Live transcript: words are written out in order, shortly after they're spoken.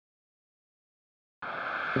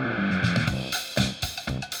Hey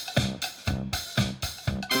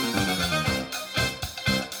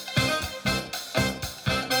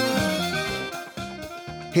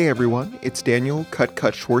everyone, it's Daniel Cut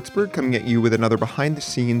Schwartzberg coming at you with another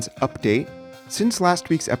behind-the-scenes update. Since last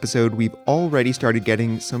week's episode, we've already started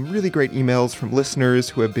getting some really great emails from listeners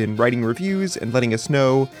who have been writing reviews and letting us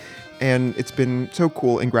know, and it's been so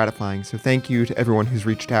cool and gratifying, so thank you to everyone who's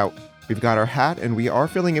reached out. We've got our hat, and we are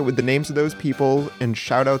filling it with the names of those people, and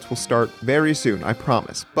shoutouts will start very soon, I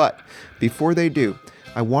promise. But before they do,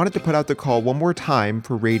 I wanted to put out the call one more time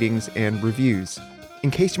for ratings and reviews.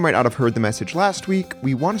 In case you might not have heard the message last week,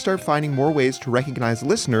 we want to start finding more ways to recognize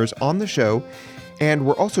listeners on the show, and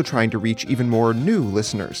we're also trying to reach even more new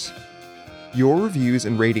listeners. Your reviews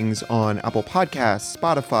and ratings on Apple Podcasts,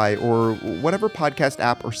 Spotify, or whatever podcast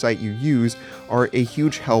app or site you use are a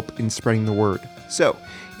huge help in spreading the word. So,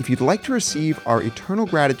 if you'd like to receive our eternal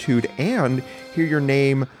gratitude and hear your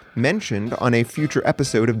name mentioned on a future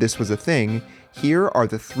episode of This Was a Thing, here are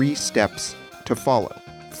the 3 steps to follow.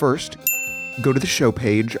 First, go to the show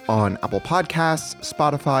page on Apple Podcasts,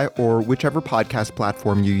 Spotify, or whichever podcast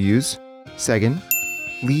platform you use. Second,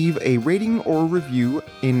 leave a rating or review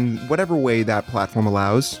in whatever way that platform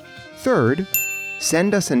allows. Third,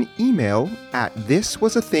 send us an email at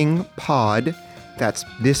thiswasathingpod, that's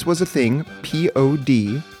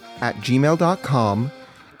thiswasathingpod, @gmail.com,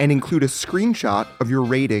 and include a screenshot of your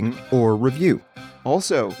rating or review.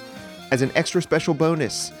 Also, as an extra special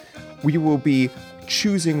bonus, we will be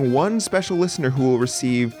choosing one special listener who will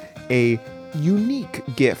receive a unique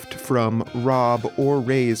gift from Rob or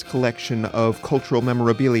Ray's collection of cultural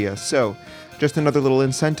memorabilia. So, just another little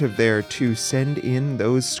incentive there to send in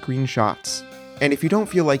those screenshots. And if you don't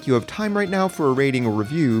feel like you have time right now for a rating or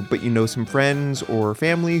review, but you know some friends or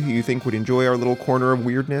family who you think would enjoy our little corner of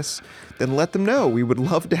weirdness, then let them know. We would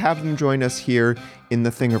love to have them join us here in the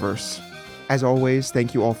Thingiverse. As always,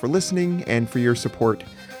 thank you all for listening and for your support.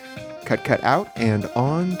 Cut out, and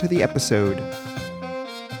on to the episode.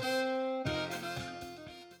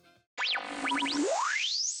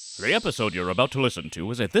 The episode you're about to listen to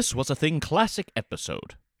is a This Was a Thing classic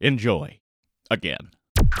episode. Enjoy. Again.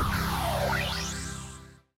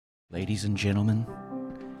 Ladies and gentlemen,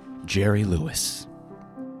 Jerry Lewis.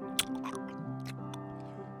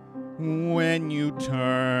 When you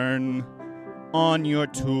turn on your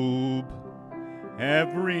tube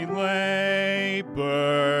every Labor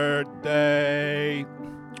Day,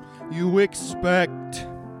 you expect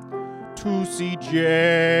to see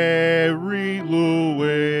Jerry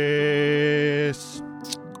Lewis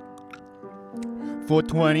for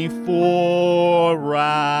 24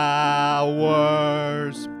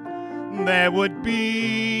 hours. There would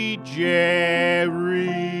be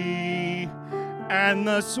Jerry and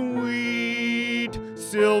the sweet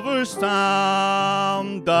silver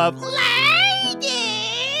sound of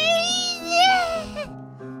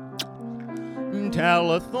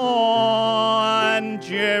Telethon,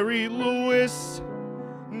 Jerry Lewis,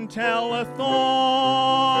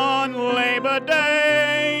 Telethon, Labor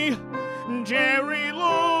Day, Jerry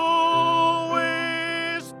Lewis,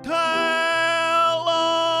 Telethon.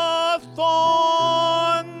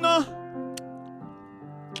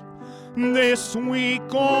 This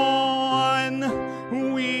week on,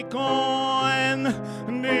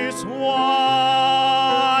 this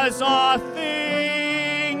was a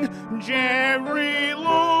thing. Jerry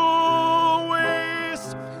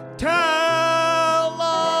Lewis, Telethon.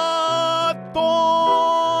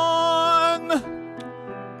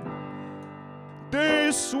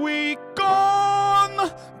 This week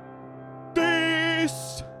on,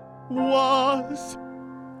 this was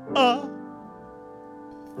a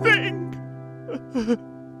thing.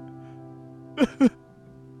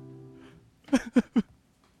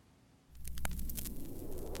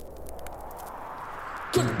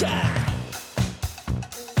 Good guy.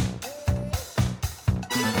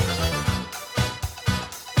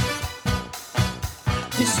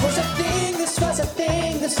 This was a thing, this was a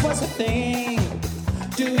thing, this was a thing.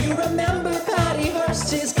 Do you remember Patty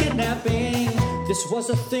Hearst's kidnapping? This was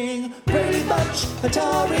a thing. Brady Bunch,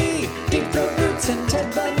 Atari, Deep Throat Roots and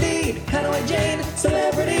Ted Bundy, Hanoi Jane,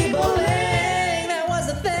 Celebrity Bowling. That was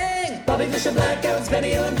a thing. Bobby Fischer, Blackouts, Benny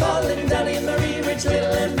Hill and Paul, Little Donnie and Marie, Rich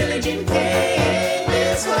Little and Billie Jean King.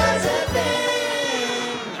 This was a thing.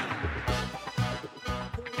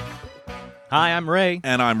 Hi, I'm Ray.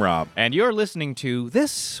 And I'm Rob. And you're listening to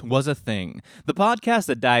This Was a Thing, the podcast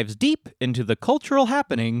that dives deep into the cultural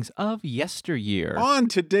happenings of yesteryear. On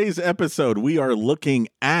today's episode, we are looking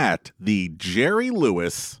at the Jerry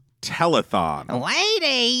Lewis Telethon.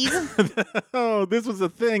 Ladies! Oh, this was a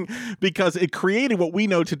thing because it created what we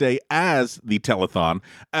know today as the Telethon,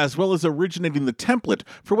 as well as originating the template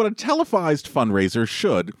for what a televised fundraiser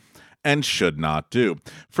should and should not do.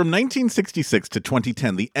 From 1966 to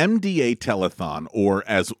 2010, the MDA Telethon, or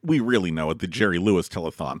as we really know it, the Jerry Lewis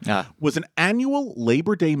Telethon, was an annual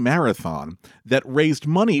Labor Day marathon that raised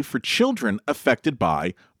money for children affected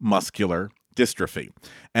by muscular dystrophy.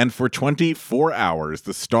 And for 24 hours,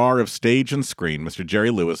 the star of stage and screen, Mr. Jerry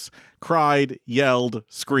Lewis, cried, yelled,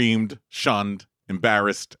 screamed, shunned,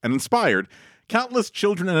 embarrassed, and inspired countless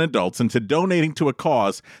children and adults into donating to a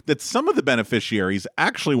cause that some of the beneficiaries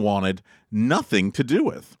actually wanted nothing to do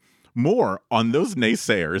with. More on those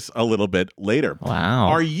naysayers a little bit later. Wow.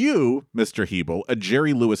 Are you, Mr. Hebel, a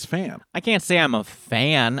Jerry Lewis fan? I can't say I'm a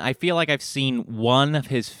fan. I feel like I've seen one of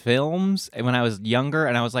his films when I was younger,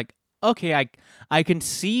 and I was like, okay, I can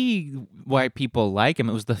see why people like him.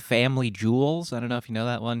 It was The Family Jewels. I don't know if you know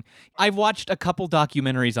that one. I've watched a couple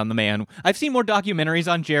documentaries on the man. I've seen more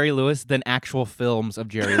documentaries on Jerry Lewis than actual films of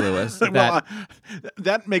Jerry Lewis.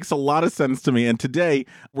 That makes a lot of sense to me. And today,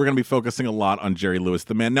 we're going to be focusing a lot on Jerry Lewis,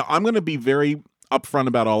 the man. Now, I'm going to be very upfront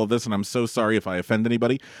about all of this, and I'm so sorry if I offend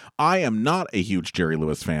anybody. I am not a huge Jerry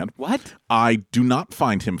Lewis fan. What? I do not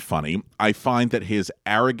find him funny. I find that his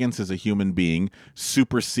arrogance as a human being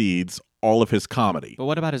supersedes all of his comedy. But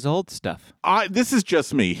what about his old stuff? This is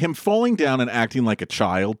just me. Him falling down and acting like a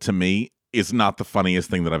child, to me, is not the funniest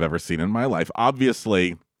thing that I've ever seen in my life.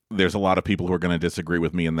 Obviously, there's a lot of people who are going to disagree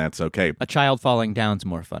with me, and that's okay. A child falling down's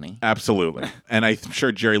more funny. Absolutely. And I'm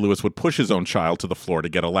sure Jerry Lewis would push his own child to the floor to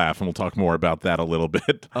get a laugh, and we'll talk more about that a little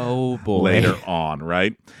bit later on,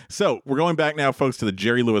 right? So we're going back now, folks, to the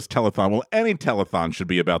Jerry Lewis Telethon. Well, any telethon should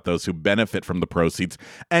be about those who benefit from the proceeds.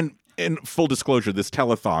 And in full disclosure, this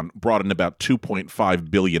telethon brought in about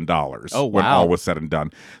 $2.5 billion when all was said and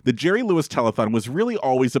done. The Jerry Lewis Telethon was really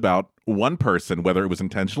always about one person, whether it was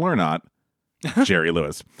intentional or not, Jerry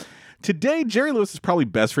Lewis. Today, Jerry Lewis is probably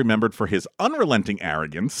best remembered for his unrelenting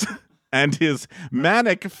arrogance and his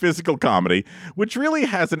manic physical comedy, which really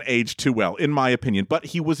hasn't aged too well, in my opinion. But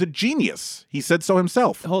he was a genius. He said so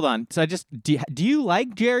himself. Hold on. So do you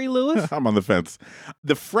like Jerry Lewis? I'm on the fence.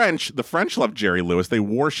 The French loved Jerry Lewis. They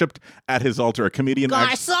worshipped at his altar a comedian.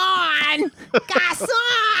 Garçon!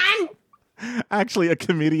 Garçon! Actually, a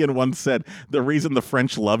comedian once said the reason the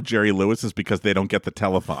French love Jerry Lewis is because they don't get the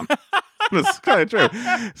telethon. It's kind of true.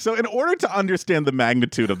 So in order to understand the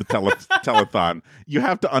magnitude of the telethon, you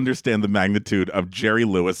have to understand the magnitude of Jerry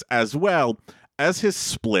Lewis as well as his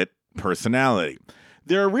split personality.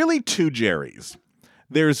 There are really two Jerrys.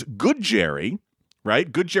 There's Good Jerry, right?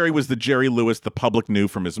 Good Jerry was the Jerry Lewis the public knew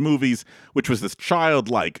from his movies, which was this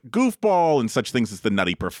childlike goofball and such things as the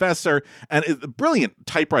Nutty Professor, and a brilliant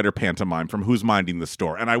typewriter pantomime from Who's Minding the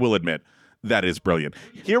Store. And I will admit, that is brilliant.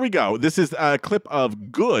 Here we go. This is a clip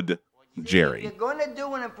of Good Jerry. You're going to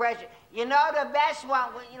do an impression. You know the best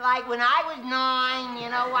one, like when I was 9,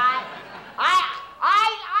 you know what?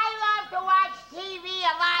 I love to watch TV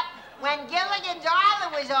a lot when Gilligan's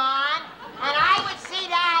Island was on, and I would see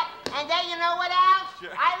that, and then you know what else?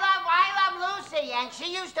 Sure. I love Lucy, and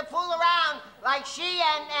she used to fool around like she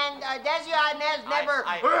and Desi Arnaz never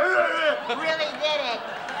really did it,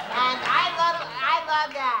 and I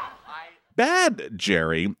love that. Bad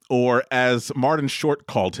Jerry, or as Martin Short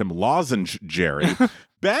called him, Lozenge Jerry,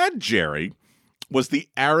 Bad Jerry was the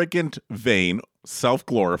arrogant, vain,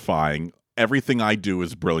 self-glorifying, everything I do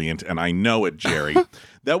is brilliant and I know it, Jerry,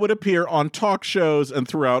 that would appear on talk shows and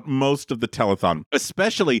throughout most of the telethon,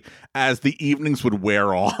 especially as the evenings would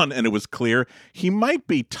wear on and it was clear he might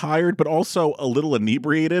be tired but also a little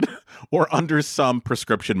inebriated or under some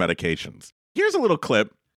prescription medications. Here's a little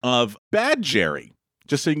clip of Bad Jerry,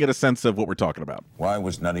 just so you can get a sense of what we're talking about. Why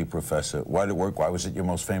was Nutty Professor? Why did it work? Why was it your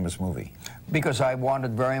most famous movie? Because I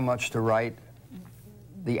wanted very much to write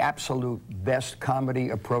the absolute best comedy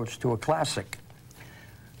approach to a classic.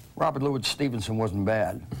 Robert Louis Stevenson wasn't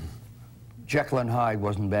bad. Jekyll and Hyde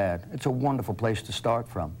wasn't bad. It's a wonderful place to start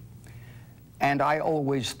from. And I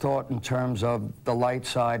always thought in terms of the light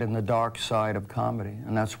side and the dark side of comedy,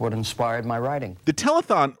 and that's what inspired my writing. The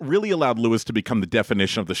telethon really allowed Lewis to become the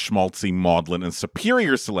definition of the schmaltzy, maudlin, and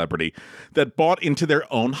superior celebrity that bought into their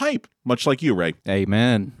own hype, much like you, Ray.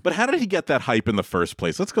 Amen. But how did he get that hype in the first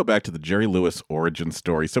place? Let's go back to the Jerry Lewis origin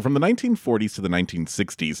story. So from the 1940s to the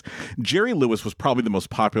 1960s, Jerry Lewis was probably the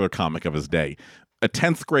most popular comic of his day. A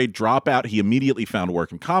 10th grade dropout, he immediately found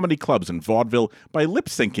work in comedy clubs and vaudeville by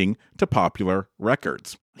lip-syncing to popular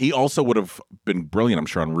records. He also would have been brilliant, I'm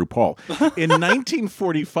sure, on RuPaul. In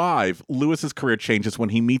 1945, Lewis's career changes when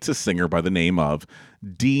he meets a singer by the name of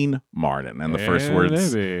Dean Martin. And the first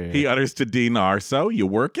words he utters to Dean are, "So, you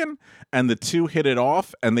working?" And the two hit it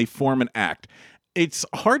off, and they form an act. It's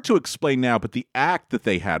hard to explain now, but the act that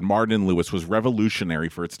they had, Martin and Lewis, was revolutionary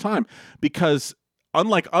for its time because,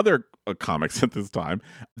 unlike other comics at this time,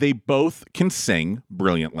 they both can sing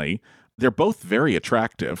brilliantly. They're both very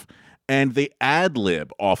attractive. And they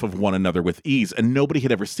ad-lib off of one another with ease, and nobody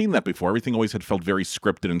had ever seen that before. Everything always had felt very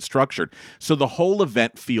scripted and structured. So the whole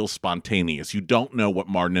event feels spontaneous. You don't know what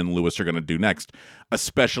Martin and Lewis are going to do next,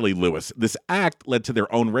 especially Lewis. This act led to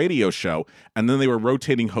their own radio show, and then they were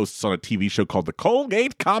rotating hosts on a TV show called the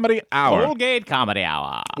Colgate Comedy Hour. Colgate Comedy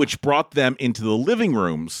Hour. Which brought them into the living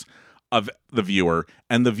rooms of the viewer,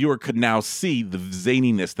 and the viewer could now see the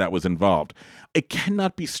zaniness that was involved. It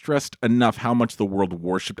cannot be stressed enough how much the world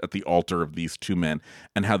worshipped at the altar of these two men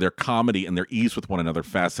and how their comedy and their ease with one another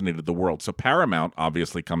fascinated the world. So Paramount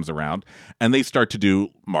obviously comes around, and they start to do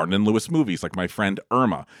Martin and Lewis movies like My Friend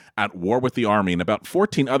Irma, At War with the Army, and about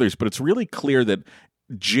 14 others. But it's really clear that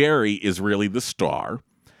Jerry is really the star,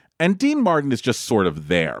 and Dean Martin is just sort of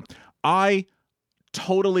there. I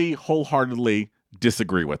totally, wholeheartedly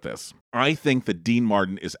disagree with this. I think that Dean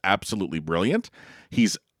Martin is absolutely brilliant.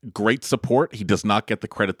 He's great support. He does not get the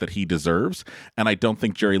credit that he deserves. And I don't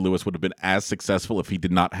think Jerry Lewis would have been as successful if he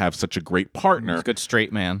did not have such a great partner. He's a good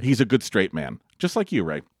straight man. He's a good straight man. Just like you,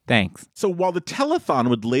 Ray. Thanks. So while the telethon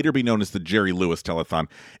would later be known as the Jerry Lewis Telethon,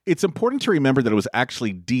 it's important to remember that it was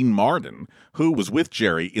actually Dean Martin who was with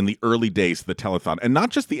Jerry in the early days of the telethon. And not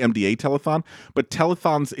just the MDA telethon, but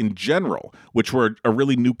telethons in general, which were a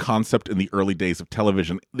really new concept in the early days of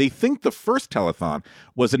television. They think the first telethon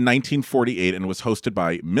was in 1948 and was hosted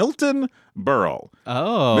by Milton Berle,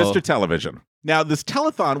 Mr. Television. Now, this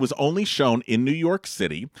telethon was only shown in New York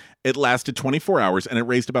City. It lasted 24 hours, and it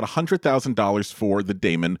raised about $100,000 for the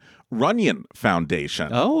Damon Runyon Foundation.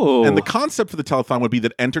 Oh. And the concept for the telethon would be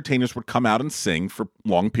that entertainers would come out and sing for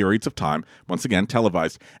long periods of time, once again,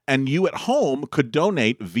 televised, and you at home could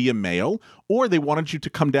donate via mail, or they wanted you to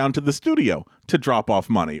come down to the studio to drop off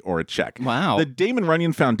money or a check. Wow. The Damon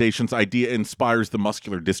Runyon Foundation's idea inspires the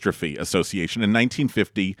Muscular Dystrophy Association. In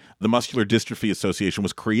 1950, the Muscular Dystrophy Association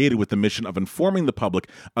was created with the mission of informing the public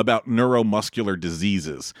about neuromuscular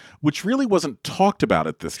diseases, which really wasn't talked about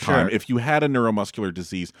at this time. Sure. If you had a neuromuscular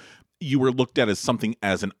disease, you were looked at as something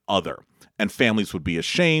as an other. And families would be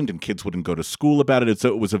ashamed and kids wouldn't go to school about it. And so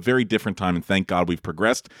it was a very different time, and thank God we've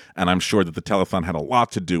progressed. And I'm sure that the telethon had a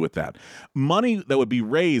lot to do with that. Money that would be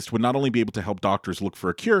raised would not only be able to help doctors look for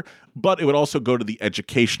a cure, but it would also go to the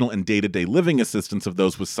educational and day-to-day living assistance of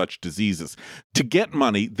those with such diseases. To get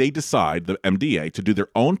money, they decide, the MDA, to do their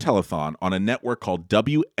own telethon on a network called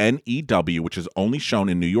WNEW, which is only shown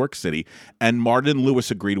in New York City. And Martin and Lewis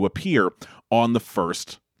agree to appear on the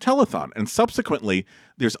first telethon. And subsequently,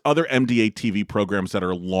 there's other MDA TV programs that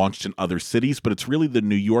are launched in other cities, but it's really the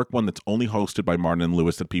New York one that's only hosted by Martin and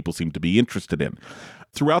Lewis that people seem to be interested in.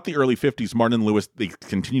 Throughout the early 50s, Martin and Lewis, they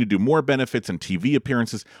continue to do more benefits and TV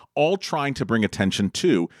appearances, all trying to bring attention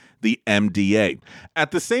to the MDA.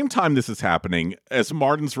 At the same time this is happening, as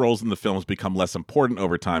Martin's roles in the films become less important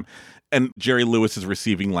over time, and Jerry Lewis is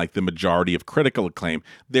receiving like the majority of critical acclaim,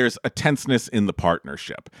 there's a tenseness in the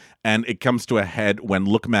partnership. And it comes to a head when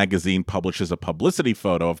Look magazine publishes a publicity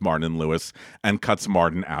photo of Martin and Lewis and cuts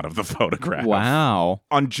Martin out of the photograph. Wow.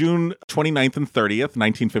 On June 29th and 30th,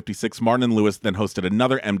 1956, Martin and Lewis then hosted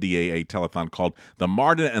another MDAA telethon called the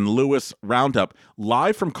Martin and Lewis Roundup,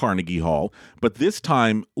 live from Carnegie Hall. But this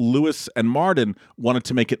time, Lewis and Martin wanted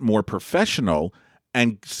to make it more professional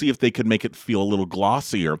and see if they could make it feel a little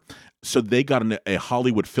glossier. So they got a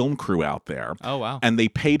Hollywood film crew out there. Oh, wow. And they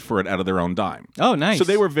paid for it out of their own dime. Oh, nice. So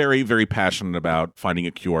they were very, very passionate about finding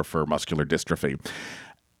a cure for muscular dystrophy.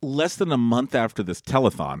 Less than a month after this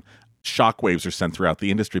telethon, shockwaves are sent throughout the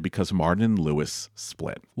industry because Martin and Lewis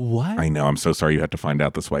split. What? I know. I'm so sorry you had to find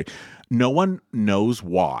out this way. No one knows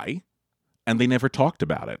why, and they never talked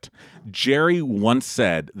about it. Jerry once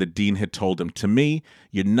said that Dean had told him, "To me,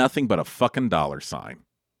 you're nothing but a fucking $sign."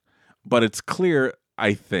 But it's clear,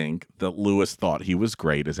 I think, that Lewis thought he was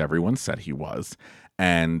great, as everyone said he was.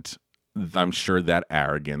 And I'm sure that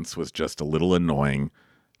arrogance was just a little annoying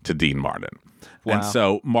to Dean Martin. Wow. And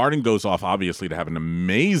so Martin goes off, obviously, to have an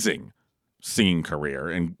amazing singing career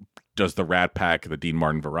and does the Rat Pack, the Dean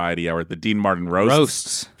Martin Variety Hour, the Dean Martin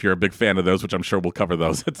Roasts. If you're a big fan of those, which I'm sure we'll cover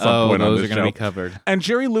those at some point on this show. Those are going to be covered. And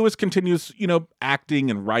Jerry Lewis continues, acting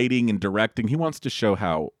and writing and directing. He wants to show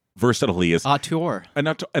how versatile he is. Auteur. An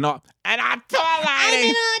auteur, lady. I'm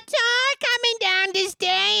an auteur coming down the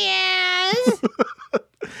stairs.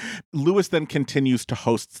 Lewis then continues to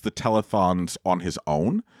host the telethons on his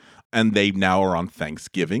own, and they now are on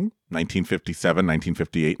Thanksgiving, 1957,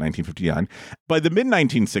 1958, 1959. By the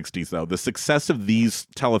mid-1960s, though, the success of these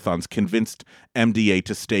telethons convinced MDA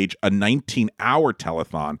to stage a 19-hour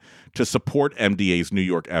telethon to support MDA's New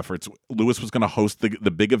York efforts. Lewis was going to host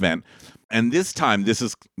the big event, and this time, this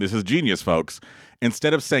is genius, folks.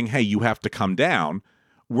 Instead of saying, hey, you have to come down,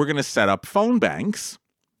 we're going to set up phone banks.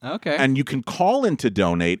 Okay. And you can call in to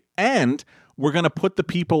donate, and we're going to put the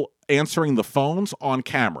people answering the phones on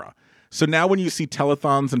camera. So now when you see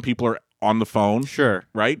telethons and people are on the phone, sure,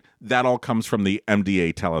 right? That all comes from the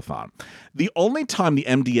MDA telethon. The only time the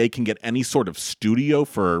MDA can get any sort of studio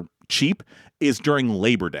for cheap is during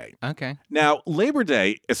Labor Day. Okay. Now, Labor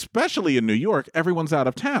Day, especially in New York, everyone's out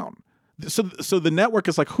of town. So the network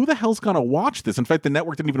is like, who the hell's going to watch this? In fact, the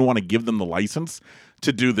network didn't even want to give them the license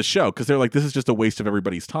to do the show because they're like, this is just a waste of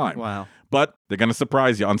everybody's time. Wow. But they're going to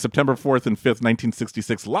surprise you on September 4th and 5th,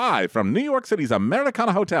 1966, live from New York City's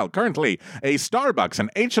Americana Hotel, currently a Starbucks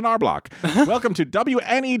and H&R Block. Welcome to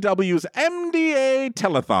WNEW's MDA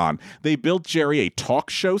Telethon. They built Jerry a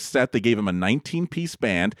talk show set. They gave him a 19-piece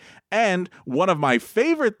band. And one of my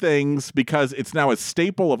favorite things, because it's now a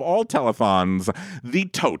staple of all telethons, the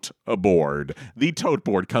tote board. The tote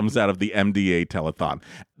board comes out of the MDA telethon.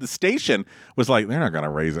 The station was like, they're not going to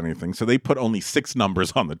raise anything. So they put only 6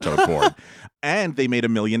 numbers on the tote board. And they made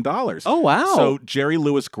 $1 million. Oh, wow. So Jerry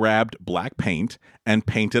Lewis grabbed black paint and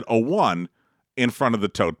painted a 1 in front of the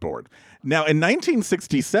tote board. Now, in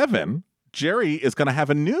 1967, Jerry is going to have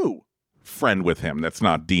a new friend with him that's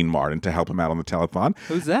not Dean Martin to help him out on the telethon.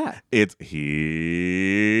 Who's that?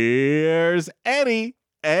 Here's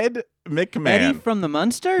Ed McMahon. Eddie from the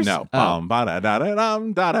Munsters? No. Oh.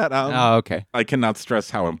 Oh, okay. I cannot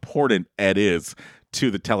stress how important Ed is to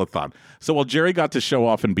the telethon. So while Jerry got to show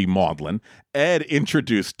off and be maudlin, Ed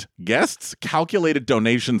introduced guests, calculated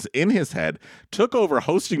donations in his head, took over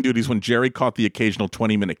hosting duties when Jerry caught the occasional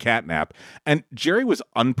 20-minute cat nap, and Jerry was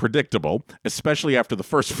unpredictable, especially after the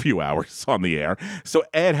first few hours on the air. So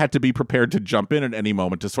Ed had to be prepared to jump in at any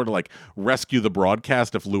moment to sort of like rescue the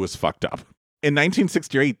broadcast if Lewis fucked up. In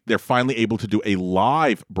 1968, they're finally able to do a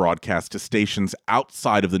live broadcast to stations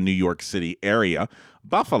outside of the New York City area: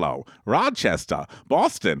 Buffalo, Rochester,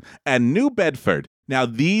 Boston, and New Bedford. Now,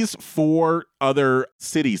 these 4 other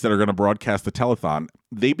cities that are going to broadcast the telethon,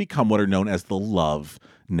 they become what are known as the Love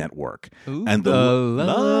Network. Ooh, and the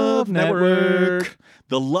Love Network.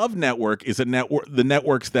 The Love Network is the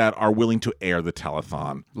networks that are willing to air the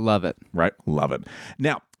telethon. Love it. Right? Love it.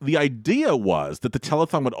 Now, the idea was that the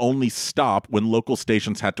telethon would only stop when local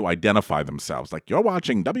stations had to identify themselves, like, you're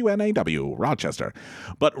watching WNAW Rochester.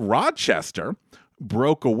 But Rochester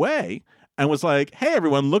broke away and was like, hey,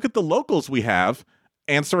 everyone, look at the locals we have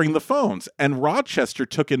answering the phones. And Rochester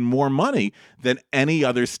took in more money than any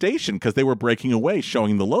other station because they were breaking away,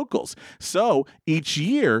 showing the locals. So each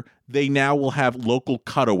year, they now will have local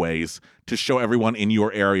cutaways to show everyone in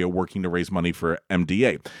your area working to raise money for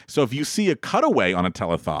MDA. So if you see a cutaway on a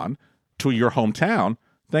telethon to your hometown,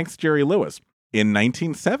 thanks Jerry Lewis. In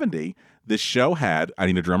 1970, the show had, I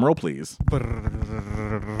need a drum roll, please,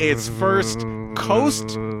 its first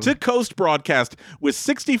coast-to-coast broadcast with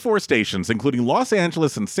 64 stations, including Los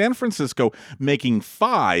Angeles and San Francisco, making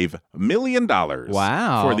 $5 million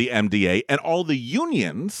Wow. for the MDA. And all the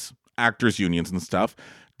unions, actors unions and stuff,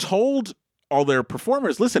 told all their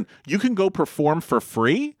performers, listen, you can go perform for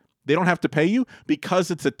free. They don't have to pay you because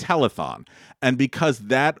it's a telethon. And because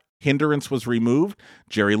that hindrance was removed,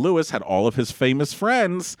 Jerry Lewis had all of his famous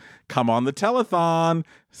friends come on the telethon: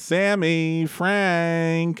 Sammy,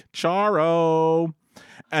 Frank, Charo.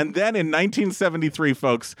 And then in 1973,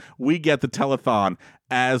 folks, we get the telethon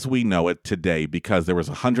as we know it today because there was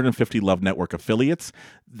 150 Love Network affiliates.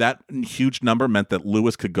 That huge number meant that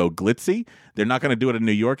Lewis could go glitzy. They're not going to do it in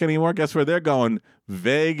New York anymore. Guess where they're going?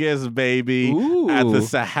 Vegas, baby. Ooh. At the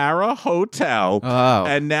Sahara Hotel. Oh.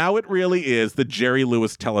 And now it really is the Jerry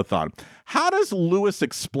Lewis Telethon. How does Lewis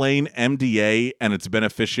explain MDA and its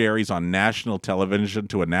beneficiaries on national television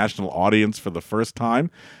to a national audience for the first time?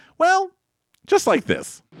 Well, just like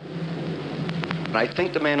this. I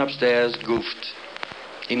think the man upstairs goofed.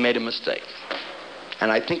 He made a mistake.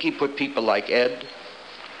 And I think he put people like Ed,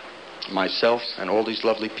 myself, and all these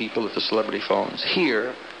lovely people at the celebrity phones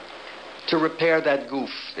here to repair that goof.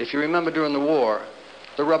 If you remember during the war,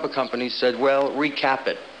 the rubber companies said, well, recap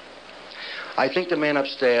it. I think the man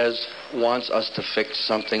upstairs wants us to fix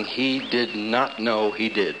something he did not know he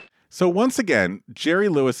did. So once again, Jerry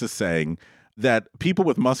Lewis is saying that people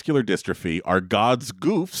with muscular dystrophy are God's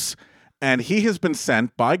goofs, and he has been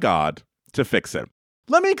sent by God to fix it.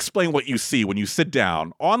 Let me explain what you see when you sit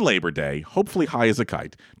down on Labor Day, hopefully high as a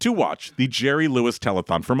kite, to watch the Jerry Lewis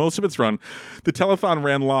Telethon. For most of its run, the Telethon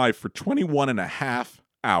ran live for 21 and a half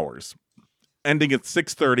hours, ending at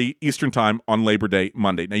 6:30 Eastern Time on Labor Day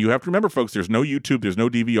Monday. Now, you have to remember, folks, there's no YouTube, there's no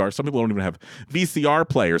DVR. Some people don't even have VCR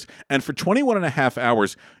players. And for 21 and a half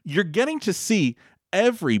hours, you're getting to see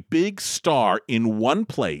every big star in one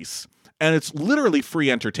place, and it's literally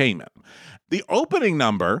free entertainment. The opening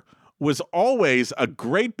number was always a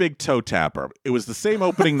great big toe tapper. It was the same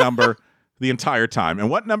opening number the entire time. And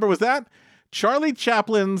what number was that? Charlie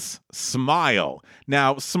Chaplin's Smile.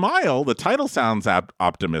 Now, Smile, the title sounds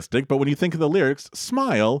optimistic, but when you think of the lyrics,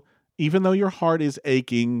 smile, even though your heart is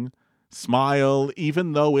aching, smile,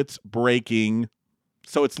 even though it's breaking.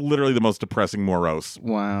 So it's literally the most depressing, morose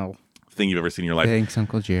thing you've ever seen in your life. Thanks,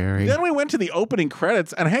 Uncle Jerry. Then we went to the opening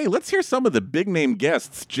credits, and hey, let's hear some of the big-name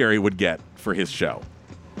guests Jerry would get for his show.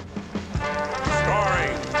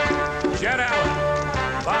 Starring Jed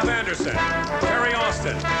Allen, Bob Anderson, Terry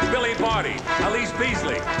Austin, Billy Body, Elise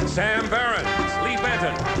Beasley, Sam Behrens, Lee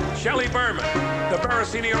Benton, Shelley Berman, the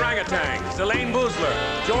Barasini Orangutans, Elaine Boozler,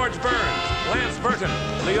 George Burns, Lance Burton,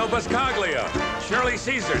 Leo Buscaglia, Shirley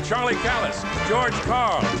Caesar, Charlie Callis, George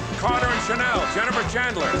Carl, Carter and Chanel, Jennifer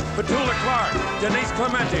Chandler, Petula Clark, Denise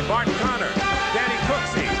Clemente, Barton Connor, Danny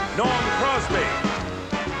Cooksey, Noam Crosby.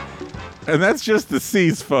 And that's just the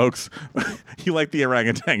C's, folks. You like the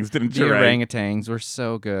orangutans, didn't you, The Ray? orangutans were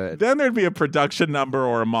so good. Then there'd be a production number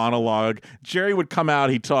or a monologue. Jerry would come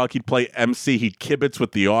out, he'd talk, he'd play MC, he'd kibitz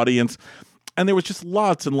with the audience. And there was just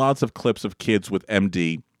lots and lots of clips of kids with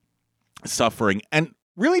MD suffering and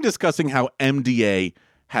really discussing how MDA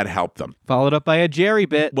had helped them. Followed up by a Jerry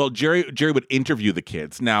bit. Well, Jerry would interview the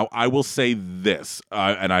kids. Now, I will say this,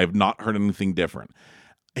 and I have not heard anything different.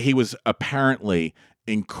 He was apparently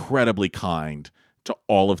incredibly kind to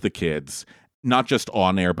all of the kids, not just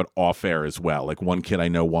on air, but off air as well. Like one kid I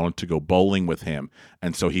know wanted to go bowling with him,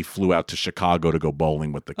 and so he flew out to Chicago to go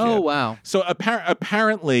bowling with the kid. Oh, wow. So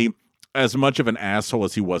apparently, as much of an asshole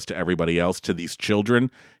as he was to everybody else, to these children,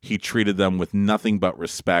 he treated them with nothing but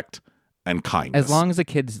respect and kindness. As long as the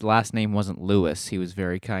kid's last name wasn't Lewis, he was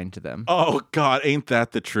very kind to them. Oh, God, ain't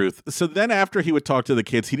that the truth? So then after he would talk to the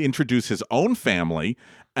kids, he'd introduce his own family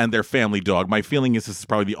and their family dog. My feeling is this is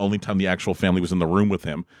probably the only time the actual family was in the room with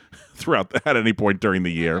him at any point during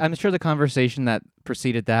the year. I'm sure the conversation that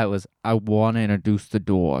preceded that was, I want to introduce the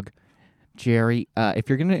dog. Jerry, if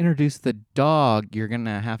you're going to introduce the dog, you're going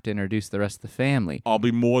to have to introduce the rest of the family. I'll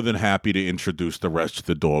be more than happy to introduce the rest of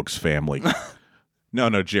the dog's family. No,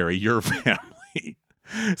 Jerry, your family.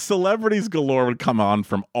 Celebrities galore would come on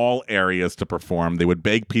from all areas to perform. They would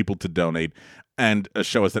beg people to donate and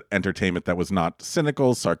show us that entertainment that was not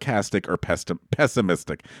cynical, sarcastic, or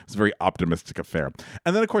pessimistic. It was a very optimistic affair.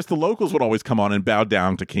 And then, of course, the locals would always come on and bow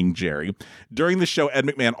down to King Jerry. During the show, Ed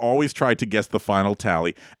McMahon always tried to guess the final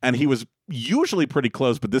tally, and he was usually pretty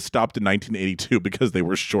close, but this stopped in 1982 because they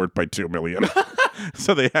were short by $2 million.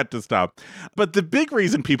 So they had to stop. But the big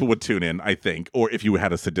reason people would tune in, I think, or if you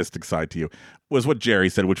had a sadistic side to you, was what Jerry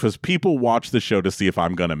said, which was people watch the show to see if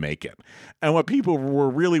I'm going to make it. And what people were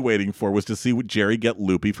really waiting for was to see Jerry get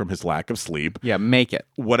loopy from his lack of sleep. Yeah, make it.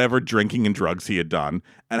 Whatever drinking and drugs he had done,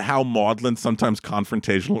 and how maudlin, sometimes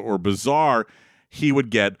confrontational or bizarre, he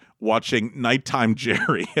would get watching nighttime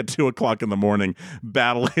Jerry at 2 o'clock in the morning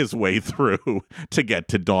battle his way through to get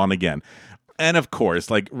to dawn again. And of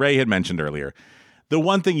course, like Ray had mentioned earlier, the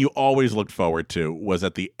one thing you always looked forward to was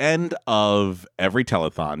at the end of every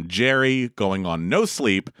telethon, Jerry, going on no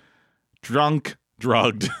sleep, drunk,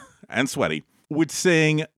 drugged, and sweaty, would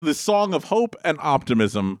sing the song of hope and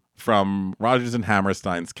optimism from Rodgers and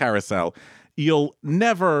Hammerstein's Carousel, You'll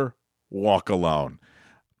Never Walk Alone.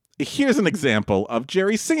 Here's an example of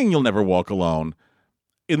Jerry singing You'll Never Walk Alone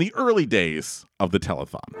in the early days of the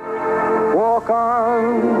telethon. Walk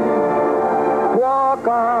on,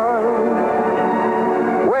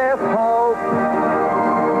 with hope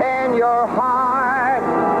in your heart,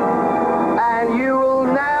 and you'll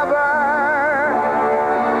never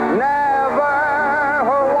walk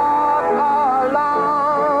alone.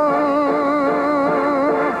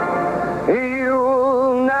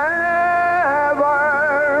 You'll never walk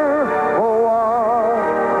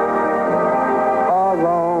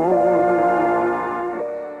alone.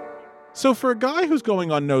 So for a guy who's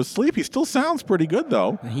going on no sleep, he still sounds pretty good,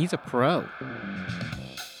 though. He's a pro.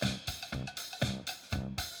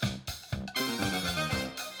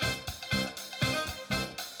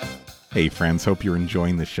 Hey friends, hope you're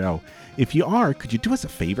enjoying the show. If you are, could you do us a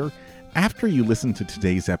favor? After you listen to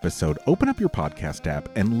today's episode, open up your podcast app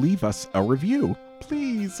and leave us a review.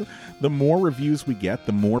 please. The more reviews we get,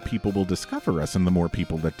 the more people will discover us, and the more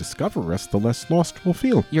people that discover us, the less lost we'll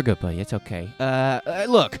feel. You're good, buddy. It's okay.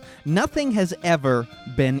 Look, nothing has ever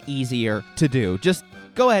been easier to do. Just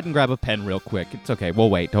go ahead and grab a pen real quick. It's okay. We'll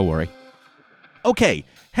wait. Don't worry. Okay,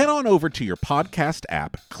 head on over to your podcast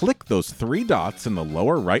app, click those 3 dots in the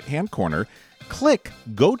lower right-hand corner, click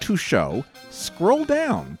Go to Show, scroll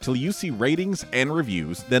down till you see ratings and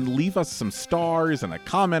reviews, then leave us some stars and a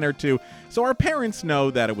comment or two so our parents know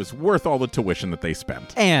that it was worth all the tuition that they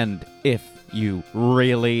spent. And if you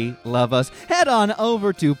really love us, head on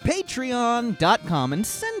over to patreon.com and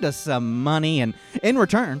send us some money, and in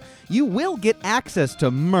return, you will get access to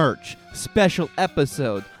merch, special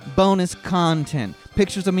episodes, bonus content,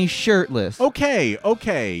 pictures of me shirtless. Okay,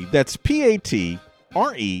 that's patreon.com.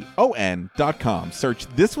 Search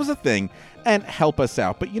This Was a Thing and help us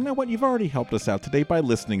out. But you know what? You've already helped us out today by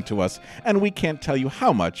listening to us, and we can't tell you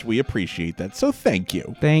how much we appreciate that, so thank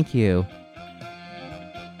you. Thank you.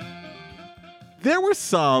 There were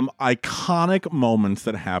some iconic moments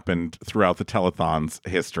that happened throughout the telethon's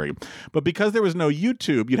history, but because there was no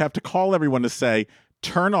YouTube, you'd have to call everyone to say,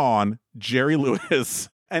 turn on Jerry Lewis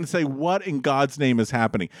and say, what in God's name is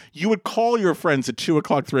happening? You would call your friends at 2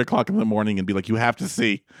 o'clock, 3 o'clock in the morning and be like, you have to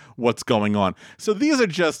see what's going on. So these are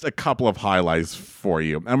just a couple of highlights for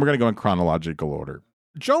you, and we're going to go in chronological order.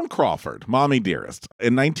 Joan Crawford, Mommy Dearest,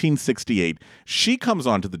 in 1968, she comes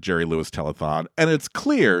onto the Jerry Lewis Telethon, and it's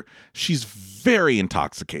clear she's very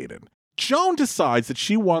intoxicated. Joan decides that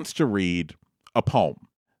she wants to read a poem.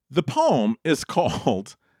 The poem is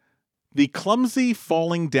called The Clumsy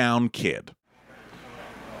Falling Down Kid.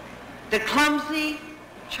 The clumsy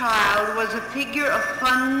child was a figure of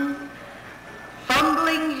fun,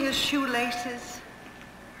 fumbling his shoelaces,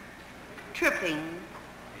 tripping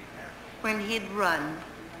when he'd run.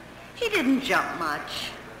 He didn't jump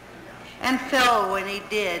much and fell when he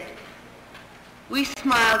did. We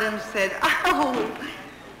smiled and said, "Oh,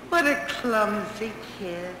 what a clumsy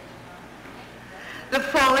kid." The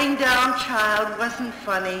falling down child wasn't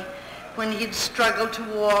funny when he'd struggle to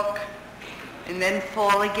walk and then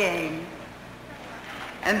fall again.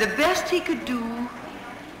 And the best he could do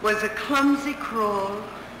was a clumsy crawl.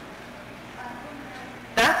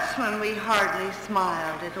 That's when we hardly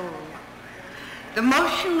smiled at all. The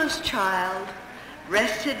motionless child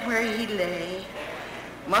rested where he lay,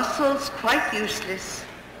 muscles quite useless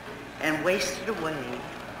and wasted away.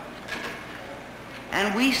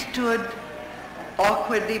 And we stood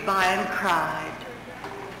awkwardly by and cried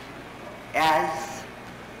as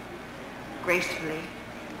gracefully,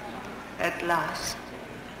 at last,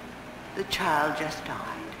 the child just died.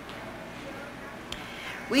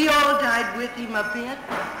 We all died with him a bit,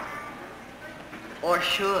 or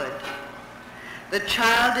should. The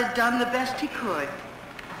child had done the best he could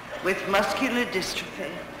with muscular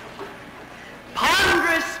dystrophy.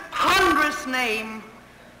 Ponderous, ponderous name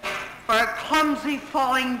for a clumsy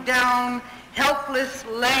falling down, helpless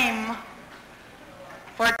lame,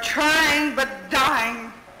 for trying but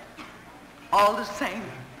dying all the same.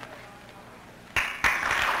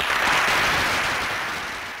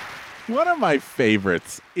 One of my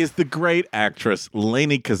favorites is the great actress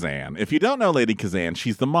Lainie Kazan. If you don't know Lainie Kazan,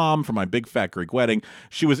 she's the mom from My Big Fat Greek Wedding.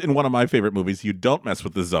 She was in one of my favorite movies, You Don't Mess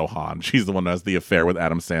with the Zohan. She's the one that has the affair with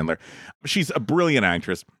Adam Sandler. She's a brilliant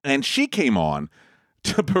actress, and she came on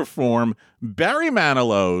to perform Barry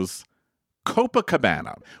Manilow's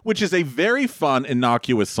Copacabana, which is a very fun,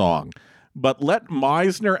 innocuous song. But let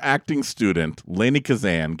Meisner acting student Lainie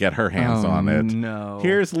Kazan get her hands on it. No.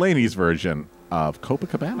 Here's Lainie's version of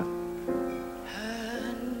Copacabana.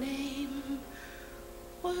 Her name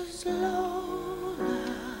was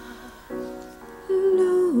Lola.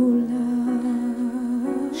 Lola.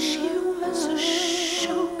 She was a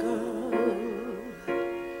showgirl.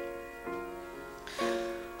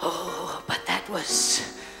 Oh, but that was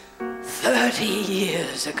 30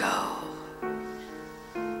 years ago.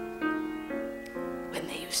 When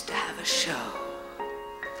they used to have a show.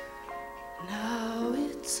 Now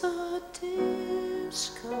it's a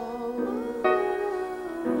disco,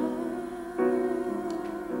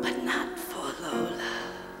 but not for Lola.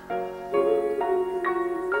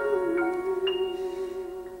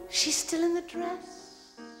 She's still in the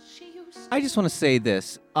dress she used to. I just want to say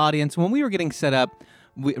this, audience. When we were getting set up,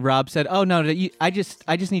 Rob said, "Oh no, I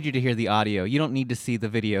just need you to hear the audio. You don't need to see the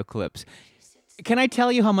video clips." Can I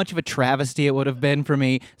tell you how much of a travesty it would have been for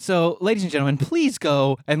me? So, ladies and gentlemen, please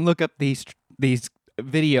go and look up these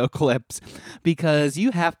video clips because you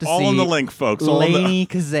have to all see on the link, folks. Lainie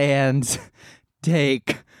Kazan's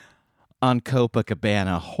take on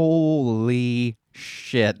Copacabana. Holy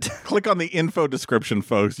shit. Click on the info description,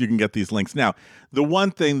 folks. You can get these links. Now, the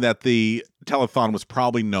one thing that the telethon was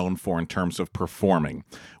probably known for in terms of performing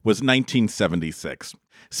was 1976.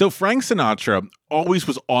 So Frank Sinatra always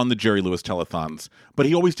was on the Jerry Lewis telethons, but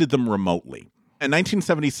he always did them remotely. In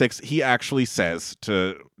 1976, he actually says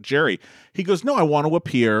to Jerry, he goes, "No, I want to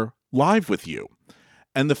appear live with you."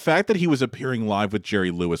 And the fact that he was appearing live with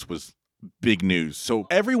Jerry Lewis was big news. So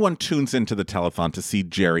everyone tunes into the telethon to see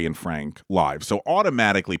Jerry and Frank live. So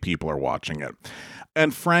automatically people are watching it.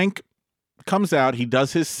 And Frank comes out, he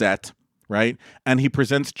does his set, right? And he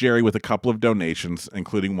presents Jerry with a couple of donations,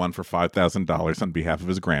 including one for $5,000 on behalf of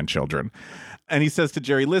his grandchildren. And he says to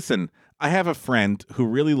Jerry, "Listen, I have a friend who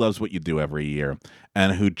really loves what you do every year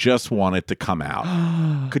and who just wanted to come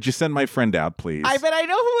out. Could you send my friend out, please?" I bet I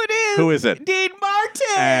know who it is. Who is it? Dean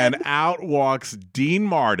Martin. And out walks Dean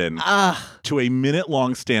Martin to a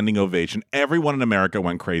minute-long standing ovation. Everyone in America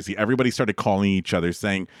went crazy. Everybody started calling each other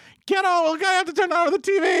saying, "Get on, I have to turn on the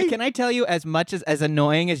TV." Can I tell you, as much as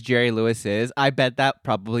annoying as Jerry Lewis is, I bet that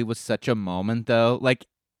probably was such a moment, though. Like,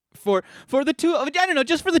 for the two, I don't know,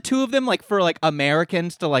 just for the two of them, like for like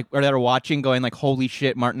Americans to like, or that are watching, going like, "Holy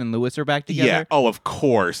shit, Martin and Lewis are back together." Yeah. Oh, of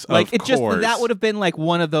course. Like of it course. just that would have been like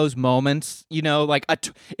one of those moments, you know, like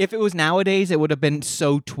if it was nowadays, it would have been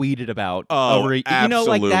so tweeted about. Oh, you absolutely. know,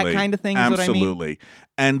 like that kind of thing. Is Absolutely. What I mean?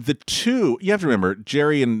 And the two, you have to remember,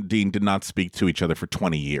 Jerry and Dean did not speak to each other for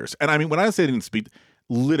 20 years. And I mean, when I say they didn't speak,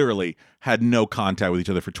 literally had no contact with each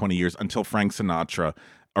other for 20 years until Frank Sinatra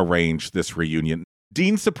arranged this reunion.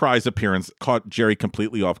 Dean's surprise appearance caught Jerry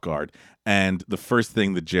completely off guard. And the first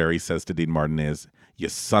thing that Jerry says to Dean Martin is, "You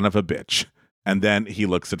son of a bitch." And then he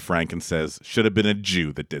looks at Frank and says, "Should have been a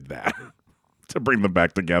Jew that did that." To bring them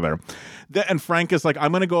back together. And Frank is like,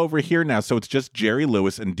 "I'm going to go over here now." So it's just Jerry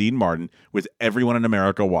Lewis and Dean Martin with everyone in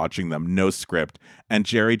America watching them, no script. And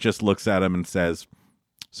Jerry just looks at him and says,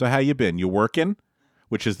 "So how you been? You working?"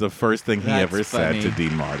 Which is the first thing he ever said to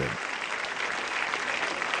Dean Martin.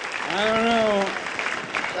 I don't know.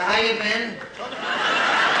 So how you been?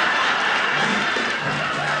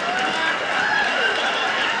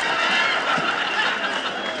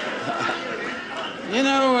 You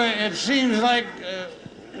know, it seems like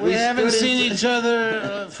we haven't seen each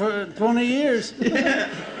other for 20 years.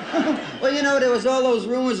 Well, you know, there was all those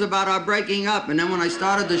rumors about our breaking up, and then when I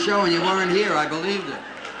started the show and you weren't here, I believed it.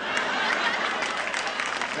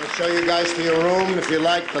 I'll show you guys to your room if you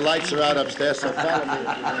like. The lights are out upstairs, so follow me.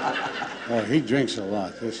 Oh, he drinks a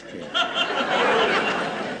lot, this kid.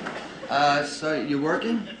 So you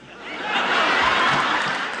working?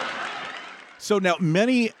 So now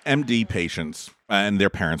many MD patients and their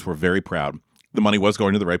parents were very proud. The money was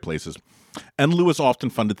going to the right places. And Lewis often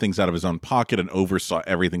funded things out of his own pocket and oversaw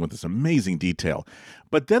everything with this amazing detail.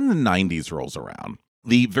 But then the 90s rolls around,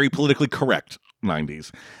 the very politically correct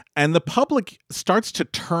 90s. And the public starts to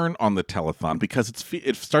turn on the telethon because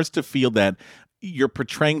it starts to feel that you're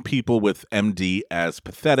portraying people with MD as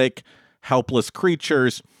pathetic, helpless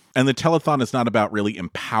creatures. And the telethon is not about really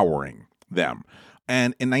empowering them.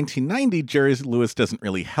 And in 1990, Jerry Lewis doesn't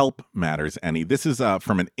really help matters any. This is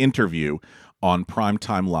from an interview on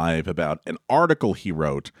Primetime Live about an article he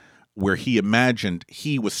wrote where he imagined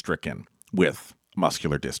he was stricken with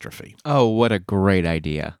muscular dystrophy. Oh, what a great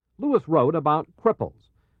idea. Lewis wrote about cripples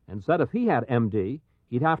and said if he had MD,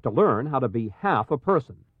 he'd have to learn how to be half a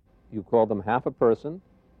person. You called them half a person.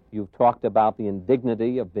 You've talked about the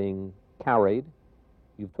indignity of being carried.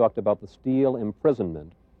 You've talked about the steel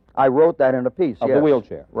imprisonment. I wrote that in a piece, Of yes. the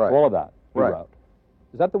wheelchair. Right. All of that you Right. wrote.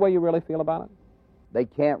 Is that the way you really feel about it? They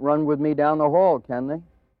can't run with me down the hall, can they?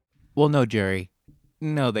 Well, no, Jerry.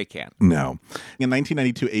 No, they can't. No. In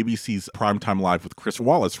 1992, ABC's Primetime Live with Chris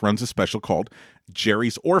Wallace runs a special called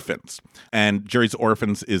Jerry's Orphans. And Jerry's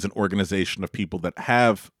Orphans is an organization of people that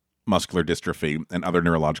have muscular dystrophy and other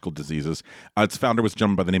neurological diseases. Its founder was a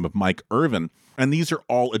gentleman by the name of Mike Irvin. And these are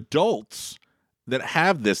all adults that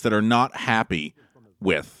have this that are not happy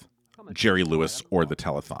with Jerry Lewis or the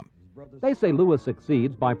telethon. They say Lewis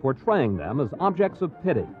succeeds by portraying them as objects of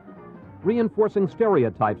pity, reinforcing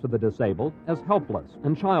stereotypes of the disabled as helpless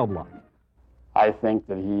and childlike. I think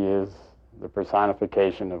that he is the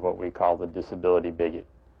personification of what we call the disability bigot,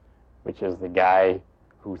 which is the guy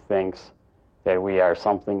who thinks that we are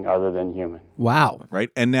something other than human. Wow. Right?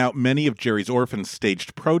 And now many of Jerry's Orphans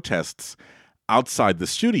staged protests outside the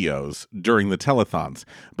studios during the telethons.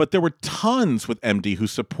 But there were tons with MD who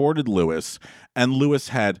supported Lewis, and Lewis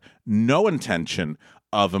had no intention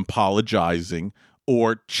of apologizing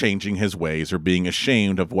or changing his ways or being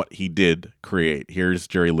ashamed of what he did create. Here's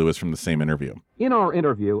Jerry Lewis from the same interview. In our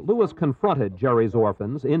interview, Lewis confronted Jerry's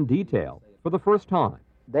orphans in detail for the first time.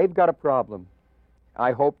 They've got a problem.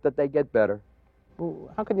 I hope that they get better.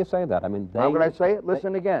 Well, how can you say that? I mean, How can I say it?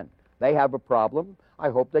 Listen again. They have a problem. I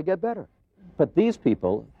hope they get better. But these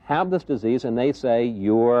people have this disease, and they say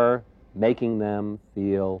you're making them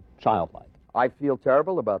feel childlike. I feel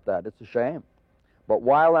terrible about that. It's a shame. But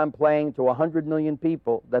while I'm playing to 100 million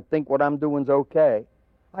people that think what I'm doing's okay,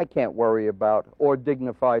 I can't worry about or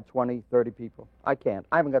dignify 20, 30 people. I can't.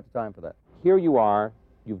 I haven't got the time for that. Here you are.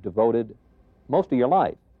 You've devoted most of your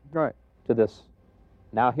life to this.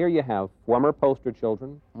 Now here you have former poster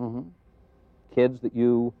children, kids that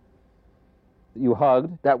you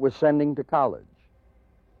hugged. That we're sending to college.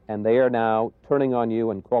 And they are now turning on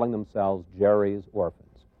you and calling themselves Jerry's orphans.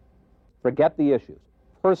 Forget the issues.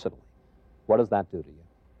 Personally, what does that do to you?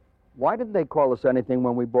 Why didn't they call us anything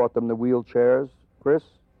when we bought them the wheelchairs, Chris?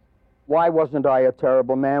 Why wasn't I a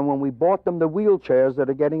terrible man when we bought them the wheelchairs that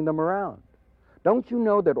are getting them around? Don't you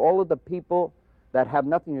know that all of the people that have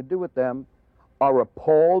nothing to do with them are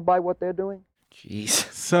appalled by what they're doing? Jeez.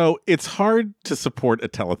 So it's hard to support a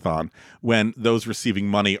telethon when those receiving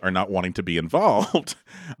money are not wanting to be involved.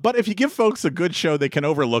 But if you give folks a good show, they can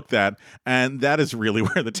overlook that. And that is really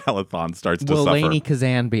where the telethon starts to Will suffer. Lainey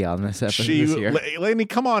Kazan be on this episode this year? Lainey,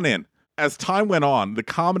 come on in. As time went on, the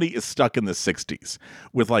comedy is stuck in the 60s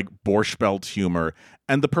with like Borscht Belt humor.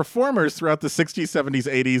 And the performers throughout the 60s, 70s,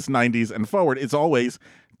 80s, 90s, and forward, it's always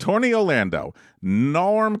Tony Orlando,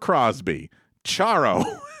 Norm Crosby, Charo.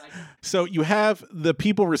 So you have the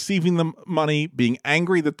people receiving the money being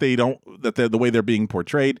angry that they're the way they're being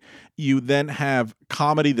portrayed. You then have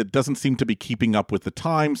comedy that doesn't seem to be keeping up with the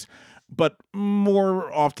times. But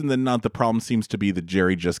more often than not, the problem seems to be that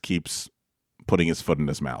Jerry just keeps putting his foot in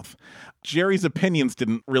his mouth. Jerry's opinions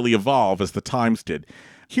didn't really evolve as the times did.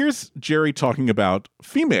 Here's Jerry talking about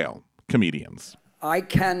female comedians. I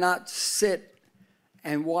cannot sit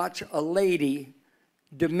and watch a lady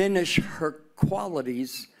diminish her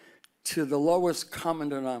qualities to the lowest common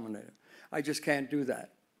denominator. I just can't do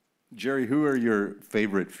that. Jerry, who are your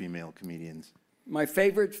favorite female comedians? My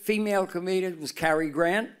favorite female comedian was Cary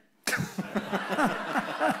Grant.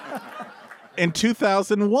 In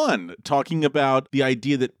 2001, talking about the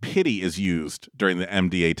idea that pity is used during the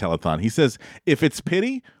MDA telethon. He says, if it's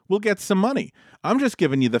pity, we'll get some money. I'm just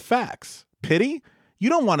giving you the facts. Pity? You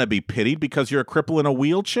don't want to be pitied because you're a cripple in a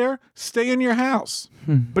wheelchair? Stay in your house.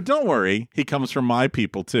 But don't worry, he comes from my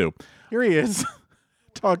people too. Here he is,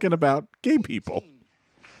 talking about gay people.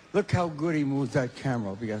 Look how good he moves that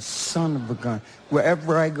camera, because son of a gun.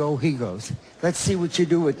 Wherever I go, he goes. Let's see what you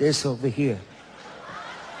do with this over here.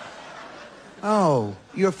 Oh,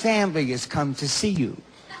 your family has come to see you.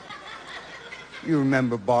 You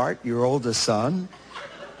remember Bart, your older son,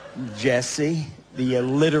 Jesse, the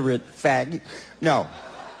illiterate faggot. No.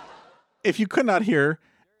 If you could not hear,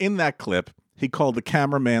 in that clip, he called the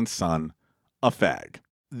cameraman's son a fag.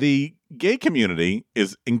 The gay community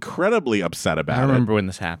is incredibly upset about it. I remember when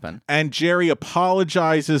this happened. And Jerry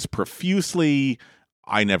apologizes profusely.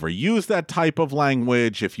 I never use that type of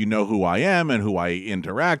language. If you know who I am and who I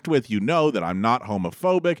interact with, you know that I'm not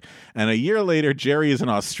homophobic. And a year later, Jerry is in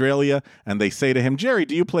Australia, and they say to him, Jerry,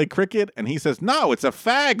 do you play cricket? And he says, no, it's a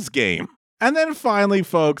fags game. And then finally,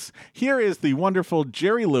 folks, here is the wonderful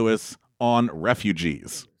Jerry Lewis on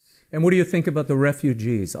refugees. And what do you think about the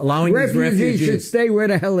refugees? Allowing these refugees should stay where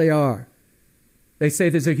the hell they are. They say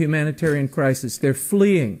there's a humanitarian crisis. They're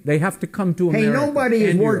fleeing. They have to come to America. Hey, nobody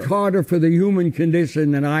has worked harder for the human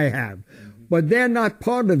condition than I have. But they're not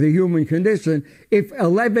part of the human condition if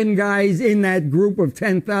 11 guys in that group of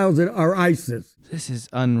 10,000 are ISIS. This is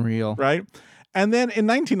unreal. Right? And then in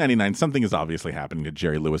 1999, something is obviously happening to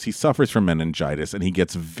Jerry Lewis. He suffers from meningitis, and he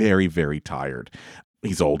gets very, very tired.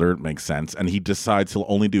 He's older, it makes sense, and he decides he'll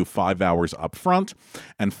only do 5 hours up front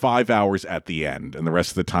and 5 hours at the end, and the rest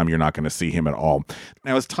of the time you're not going to see him at all.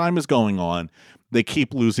 Now, as time is going on, they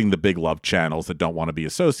keep losing the big love channels that don't want to be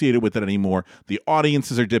associated with it anymore. The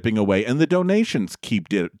audiences are dipping away, and the donations keep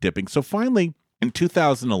dipping. So finally, in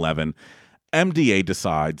 2011, MDA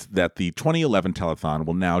decides that the 2011 telethon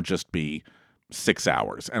will now just be 6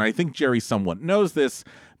 hours. And I think Jerry somewhat knows this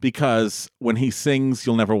because when he sings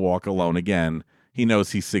You'll Never Walk Alone Again, he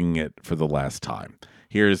knows he's singing it for the last time.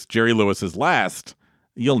 Here's Jerry Lewis's last,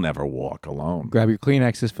 You'll Never Walk Alone. Grab your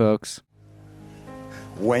Kleenexes, folks.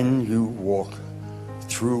 When you walk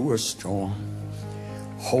through a storm,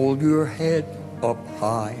 hold your head up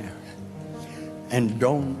high and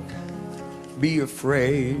don't be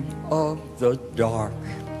afraid of the dark.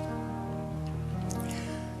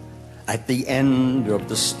 At the end of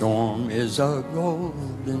the storm is a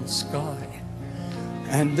golden sky,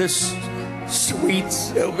 and this sweet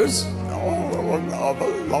silver song of a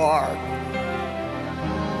lark.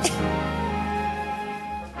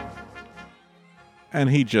 And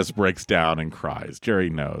he just breaks down and cries. Jerry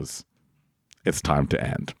knows it's time to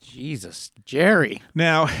end. Jesus, Jerry.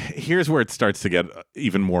 Now, here's where it starts to get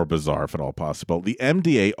even more bizarre, if at all possible. The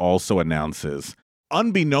MDA also announces,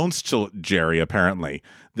 unbeknownst to Jerry, apparently,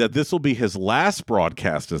 that this will be his last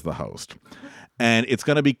broadcast as the host. And it's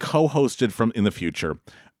going to be co-hosted from in the future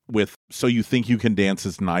with So You Think You Can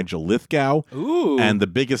Dance's Nigel Lithgow and The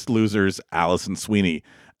Biggest Losers, Allison Sweeney.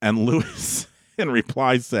 And Lewis, in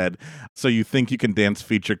reply, said, So You Think You Can Dance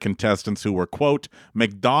featured contestants who were, quote,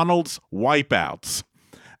 McDonald's wipeouts.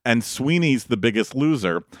 And Sweeney's The Biggest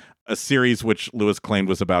Loser, a series which Lewis claimed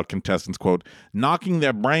was about contestants, quote, knocking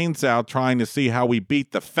their brains out trying to see how we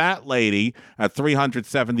beat the fat lady at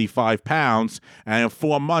 375 pounds, and in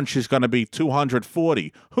 4 months she's going to be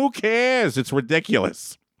 240. Who cares? It's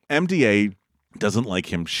ridiculous. MDA doesn't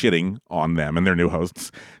like him shitting on them and their new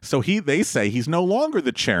hosts, so they say he's no longer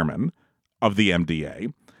the chairman of the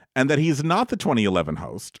MDA, and that he's not the 2011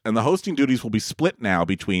 host, and the hosting duties will be split now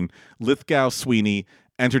between Lithgow, Sweeney,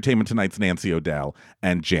 Entertainment Tonight's Nancy O'Dell,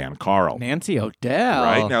 and Jan Carl. Nancy O'Dell.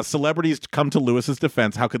 Right? Now, celebrities come to Lewis's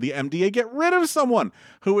defense. How could the MDA get rid of someone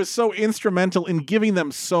who is so instrumental in giving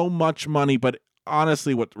them so much money? But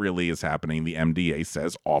honestly, what really is happening, the MDA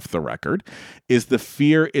says off the record, is the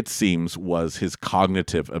fear, it seems, was his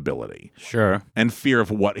cognitive ability. Sure. And fear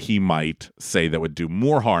of what he might say that would do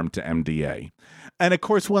more harm to MDA. And, of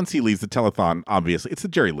course, once he leaves the telethon, obviously, it's the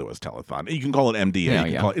Jerry Lewis telethon. You can call it MDA.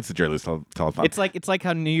 You can call it, it's the Jerry Lewis telethon. It's like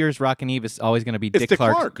how New Year's Rockin' Eve is always going to be Dick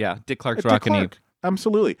Clark. Yeah, Dick Clark's Rockin' Eve.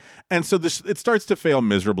 Absolutely. And so it starts to fail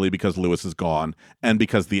miserably because Lewis is gone and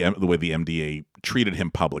because the way the MDA treated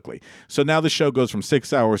him publicly. So now the show goes from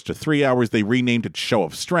 6 hours to 3 hours. They renamed it Show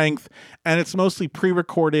of Strength, and it's mostly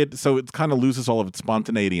pre-recorded, so it kind of loses all of its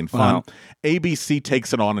spontaneity and fun. Wow. ABC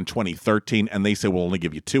takes it on in 2013, and they say, we'll only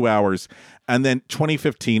give you 2 hours. And then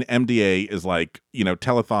 2015, MDA is like,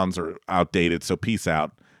 telethons are outdated, so peace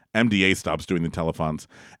out. MDA stops doing the telethons.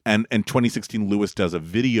 And in 2016, Lewis does a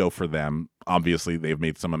video for them. Obviously, they've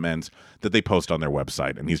made some amends that they post on their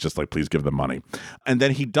website. And he's just like, please give them money. And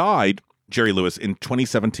then he died, Jerry Lewis, in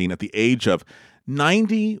 2017 at the age of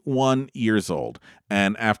 91 years old.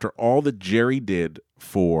 And after all that Jerry did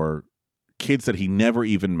for kids that he never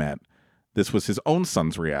even met, this was his own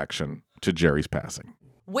son's reaction to Jerry's passing.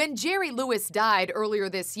 When Jerry Lewis died earlier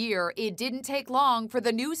this year, it didn't take long for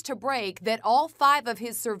the news to break that all 5 of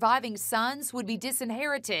his surviving sons would be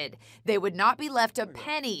disinherited. They would not be left a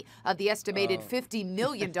penny of the estimated $50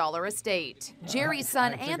 million estate. Jerry's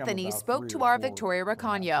son Anthony spoke to our Victoria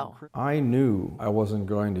Racano. I knew I wasn't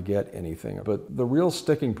going to get anything, but the real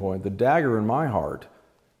sticking point, the dagger in my heart,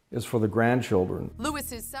 is for the grandchildren.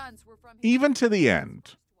 Lewis's sons were from... Even to the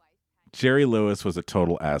end, Jerry Lewis was a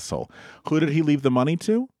total asshole. Who did he leave the money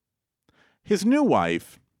to? His new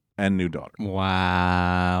wife and new daughter.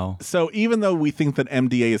 Wow. So even though we think that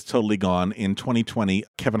MDA is totally gone, in 2020,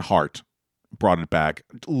 Kevin Hart brought it back,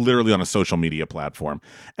 literally on a social media platform,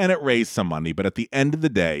 and it raised some money. But at the end of the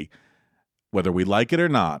day, whether we like it or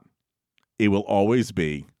not, it will always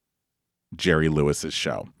be Jerry Lewis's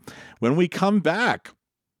show. When we come back,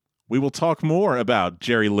 we will talk more about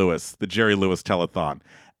Jerry Lewis, the Jerry Lewis Telethon.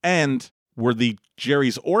 And were the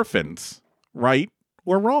Jerry's orphans right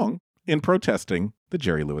or wrong in protesting the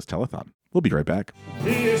Jerry Lewis Telethon? We'll be right back.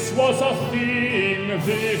 This was a thing,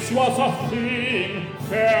 this was a thing.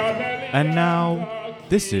 And now,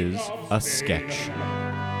 this is a sketch.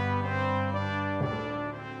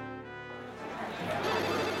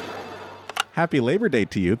 Happy Labor Day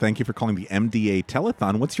to you. Thank you for calling the MDA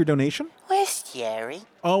Telethon. What's your donation? Where's Jerry?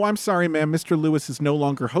 Oh, I'm sorry, ma'am. Mr. Lewis is no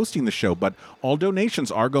longer hosting the show, but all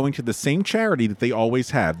donations are going to the same charity that they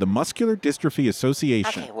always had, the Muscular Dystrophy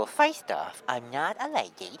Association. Okay, well, first off, I'm not a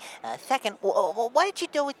lady. Second, what did you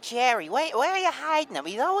do with Jerry? Where are you hiding him?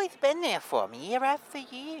 He's always been there for me, year after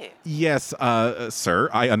year. Yes, sir,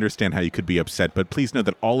 I understand how you could be upset, but please know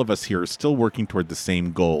that all of us here are still working toward the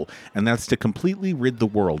same goal, and that's to completely rid the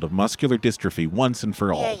world of muscular dystrophy once and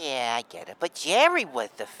for all. Yeah, I get it. But Jerry was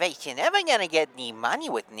the face. You're never gonna get any money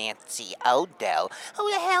with Nancy O'Dell.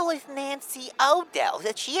 Who the hell is Nancy O'Dell?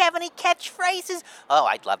 Does she have any catchphrases? Oh,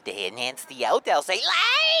 I'd love to hear Nancy O'Dell say,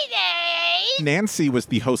 "Ladies!" Nancy was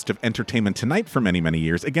the host of Entertainment Tonight for many, many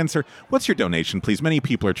years. Again, sir, what's your donation, please? Many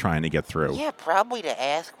people are trying to get through. Yeah, probably to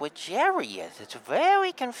ask what Jerry is. It's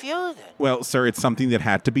very confusing. Well, sir, it's something that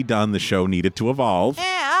had to be done. The show needed to evolve.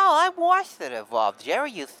 Yeah, all I lot worse that evolved.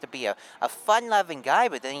 Jerry used to be a fun-loving guy,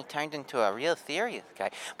 but then he turned into a real serious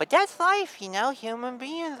guy. But that's life, Human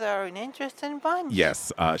beings are an interesting bunch.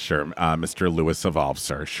 Yes, sure. Mr. Lewis evolved,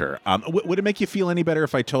 sir, sure. Would it make you feel any better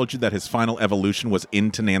if I told you that his final evolution was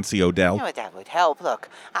into Nancy O'Dell? That would help. Look,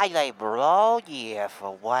 I labor all year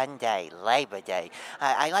for one day, Labor Day.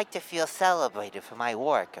 I like to feel celebrated for my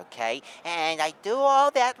work, okay? And I do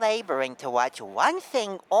all that laboring to watch one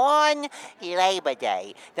thing on Labor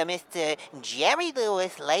Day, the Mr. Jerry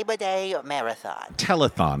Lewis Labor Day Marathon.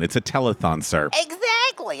 Telethon. It's a telethon, sir.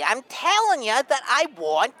 Exactly. I'm telling you that I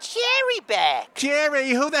want Jerry back.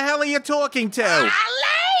 Jerry, who the hell are you talking to? A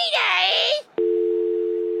lady!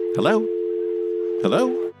 Hello?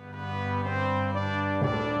 Hello?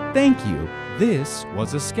 Thank you. This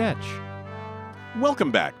was a sketch.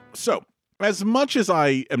 Welcome back. So, as much as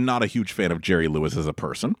I am not a huge fan of Jerry Lewis as a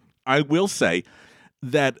person, I will say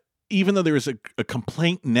that even though there is a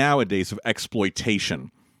complaint nowadays of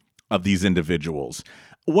exploitation of these individuals,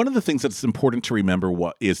 one of the things that's important to remember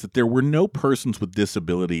is that there were no persons with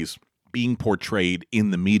disabilities being portrayed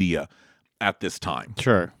in the media at this time.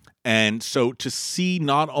 Sure. And so to see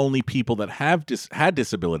not only people that have had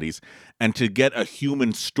disabilities and to get a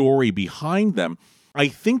human story behind them, I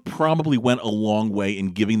think probably went a long way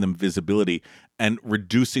in giving them visibility and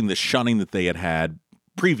reducing the shunning that they had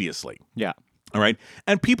previously. Yeah. All right.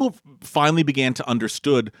 And people finally began to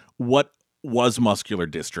understood what was muscular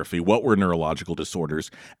dystrophy, what were neurological disorders,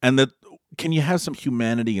 and that can you have some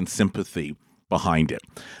humanity and sympathy behind it.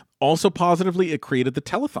 Also positively, it created the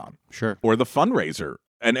telethon. Sure. Or the fundraiser.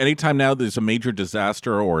 And anytime now there's a major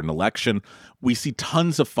disaster or an election, we see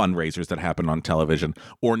tons of fundraisers that happen on television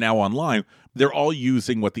or now online. They're all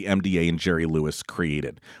using what the MDA and Jerry Lewis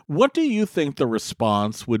created. What do you think the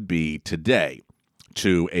response would be today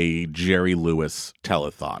to a Jerry Lewis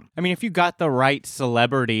telethon? I mean, if you got the right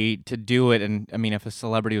celebrity to do it, and I mean, if a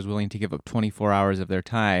celebrity was willing to give up 24 hours of their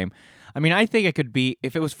time, I mean, I think it could be,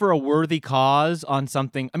 if it was for a worthy cause on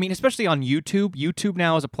something, I mean, especially on YouTube. YouTube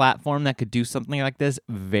now is a platform that could do something like this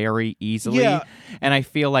very easily. Yeah. And I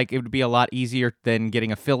feel like it would be a lot easier than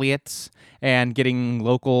getting affiliates and getting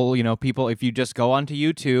local, people. If you just go onto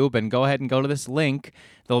YouTube and go ahead and go to this link,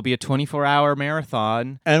 there'll be a 24-hour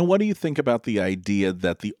marathon. And what do you think about the idea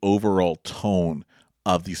that the overall tone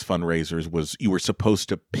of these fundraisers was you were supposed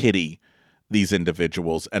to pity these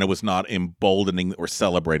individuals, and it was not emboldening or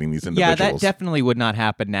celebrating these individuals? Yeah, that definitely would not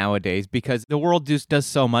happen nowadays because the world just does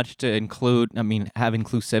so much to have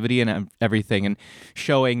inclusivity and everything, and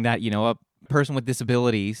showing that, a person with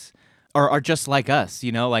disabilities are just like us,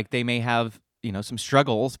 like they may have, some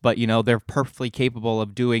struggles, but, they're perfectly capable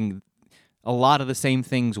of doing a lot of the same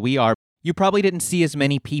things we are. You probably didn't see as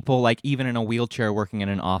many people, like, even in a wheelchair working in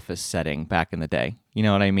an office setting back in the day. You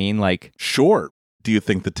know what I mean? Like, sure. Do you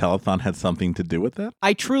think the telethon had something to do with that?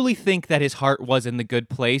 I truly think that his heart was in the good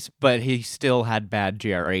place, but he still had Bad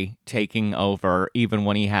Jerry taking over even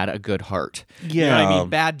when he had a good heart. Yeah. You know what I mean?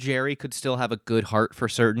 Bad Jerry could still have a good heart for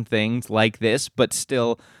certain things like this, but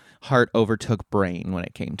still heart overtook brain when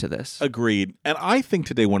it came to this. Agreed. And I think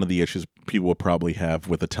today one of the issues people will probably have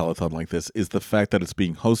with a telethon like this is the fact that it's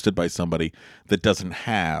being hosted by somebody that doesn't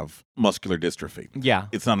have muscular dystrophy. Yeah.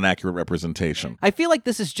 It's not an accurate representation. I feel like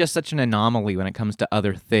this is just such an anomaly when it comes to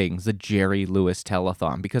other things, the Jerry Lewis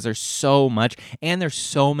telethon, because there's so much and there's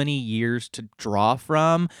so many years to draw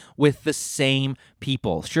from with the same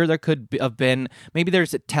people. Sure, there could have been, maybe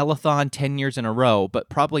there's a telethon 10 years in a row, but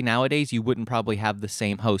probably nowadays you wouldn't probably have the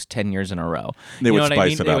same host 10 years in a row. They would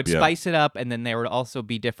spice it up. They would spice it up, and then there would also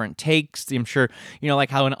be different takes. I'm sure,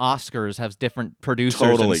 like how an Oscars has different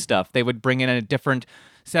producers and stuff. They would bring in a different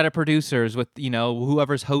set of producers with,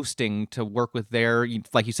 whoever's hosting to work with their,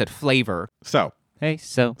 like you said, flavor. So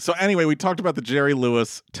anyway, we talked about the Jerry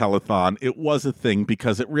Lewis telethon. It was a thing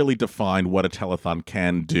because it really defined what a telethon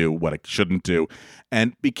can do, what it shouldn't do,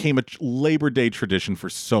 and became a Labor Day tradition for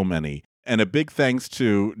so many. And a big thanks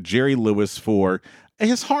to Jerry Lewis for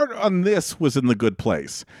his heart on this was in the good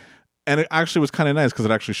place. And it actually was kind of nice because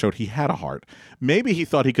it actually showed he had a heart. Maybe he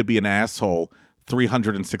thought he could be an asshole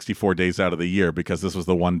 364 days out of the year because this was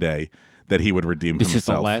the one day that he would redeem himself. This is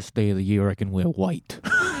the last day of the year I can wear white.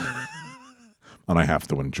 And I have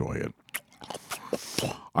to enjoy it.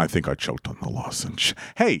 I think I choked on the lozenge.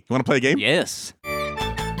 Hey, you want to play a game? Yes.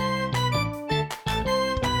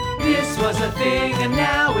 This was a thing and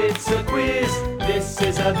now it's a quiz. This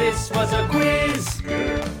was a quiz.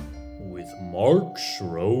 With Mark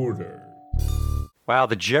Schroeder. Wow,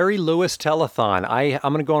 the Jerry Lewis telethon. I'm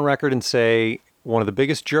going to go on record and say one of the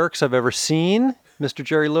biggest jerks I've ever seen. Mr.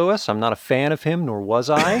 Jerry Lewis. I'm not a fan of him, nor was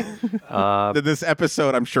I. This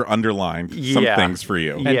episode, I'm sure, underlined some things for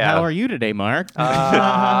you. And how are you today, Mark?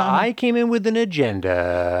 I came in with an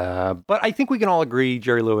agenda, but I think we can all agree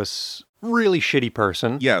Jerry Lewis, really shitty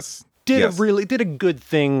person. Yes. Did a good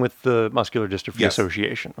thing with the Muscular Dystrophy Yes.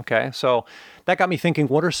 Association. Okay, so that got me thinking: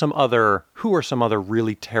 who are some other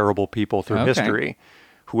really terrible people through history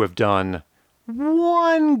who have done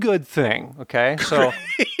one good thing? Okay, so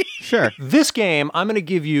sure. This game, I'm going to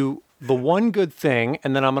give you the one good thing,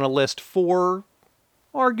 and then I'm going to list 4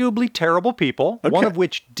 arguably terrible people, one of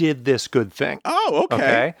which did this good thing. Oh, okay.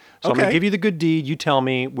 Okay. So I'm going to Okay. give you the good deed. You tell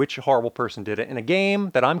me which horrible person did it in a game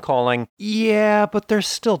that I'm calling, yeah, but they're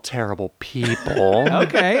still terrible people.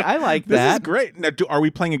 Okay, I like This that. is great. Now, are we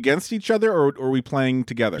playing against each other or are we playing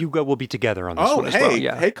together? We'll be together on this Oh, one as hey. well.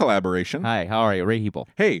 Yeah. Hey, collaboration. Hi, how are you? Ray Hebel.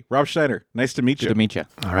 Hey, Rob Schneider. Nice to meet you. Good to meet you.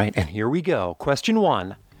 All right, and here we go. Question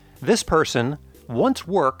 1. This person once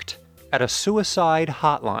worked at a suicide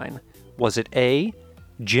hotline. Was it A,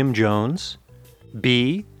 Jim Jones,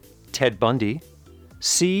 B, Ted Bundy,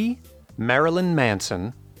 C, Marilyn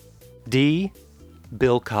Manson, D,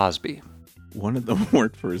 Bill Cosby? One of them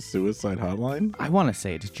worked for a suicide hotline? I want to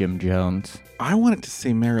say it's Jim Jones. I wanted to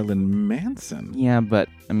say Marilyn Manson. Yeah, but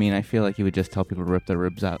I mean, I feel like he would just tell people to rip their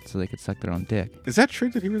ribs out so they could suck their own dick. Is that true?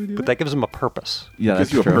 Did he really do But that? that gives him a purpose. Yeah, Gives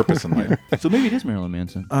that's you a true. purpose in life. So maybe it is Marilyn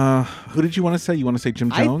Manson. Who did you want to say? You want to say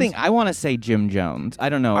Jim Jones? I want to say Jim Jones. I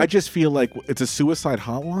don't know. I just feel like it's a suicide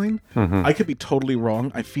hotline. Mm-hmm. I could be totally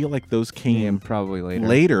wrong. I feel like those came probably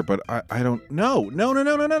later, but I don't know.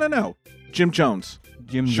 No. Jim Jones.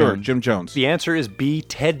 Jim Jones. Jim Jones. The answer is B,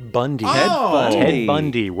 Ted Bundy. Oh! Ted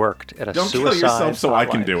Bundy worked at a Don't suicide kill yourself so I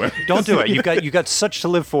can hotline. do it. Don't do it. You got such to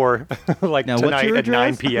live for, like Now, what's tonight your at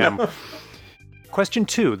 9 address? p.m. Question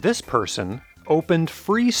 2. This person opened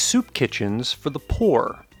free soup kitchens for the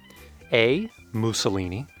poor. A,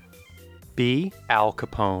 Mussolini. B, Al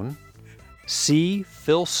Capone. C,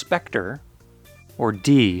 Phil Spector. Or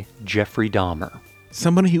D, Jeffrey Dahmer.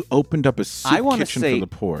 Somebody who opened up a soup I want to kitchen say for the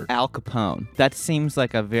poor. Al Capone. That seems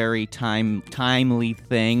like a very timely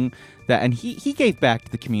thing. And he gave back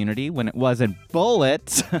to the community when it wasn't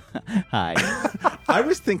bullets. Hi. I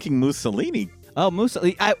was thinking Mussolini. Oh,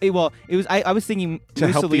 Mussolini. I was thinking To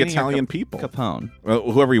help the Mussolini or Italian people. Capone.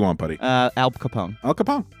 Whoever you want, buddy. Al Capone. Al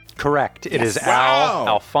Capone. Correct. It is Wow.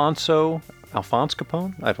 Alphonse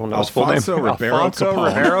Capone? I don't know his full name. Alfonso Ribeiro Alfonso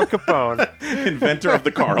Capone. Ribeiro Capone. Inventor of the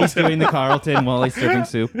He's Carlton. doing the Carlton while he's serving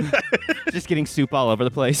soup. Just getting soup all over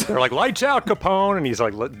the place. They're like, lights out, Capone, and he's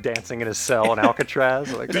like dancing in his cell in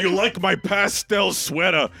Alcatraz. Like, Do you like my pastel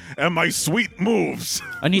sweater and my sweet moves?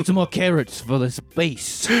 I need some more carrots for this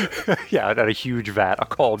base. yeah, at a huge vat, a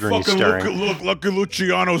cauldron he's stirring. Look, Lucky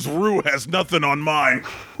Luciano's roux has nothing on mine.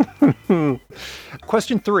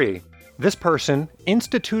 Question 3. This person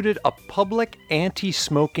instituted a public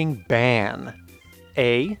anti-smoking ban.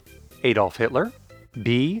 A, Adolf Hitler.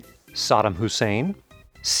 B, Saddam Hussein.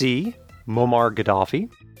 C, Muammar Gaddafi.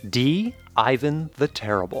 D, Ivan the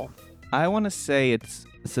Terrible. I want to say it's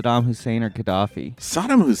Saddam Hussein or Gaddafi.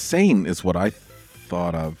 Saddam Hussein is what I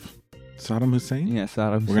thought of. Saddam Hussein? Yeah,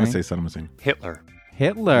 Saddam Hussein. We're going to say Saddam Hussein. Hitler.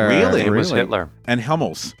 Hitler. Really? It was Hitler. And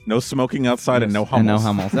Hummels. No smoking outside and no Hummels. And no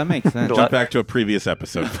Hummels. That makes sense. Jump back to a previous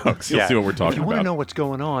episode, folks. You'll see what we're talking If you about. want to know what's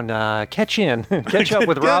going on, catch up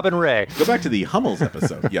with Rob and Ray. Go back to the Hummels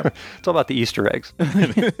episode. Yep. It's all about the Easter eggs.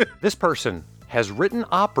 This person has written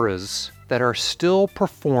operas that are still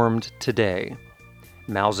performed today.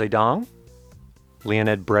 Mao Zedong,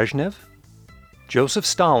 Leonid Brezhnev, Joseph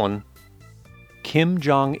Stalin, Kim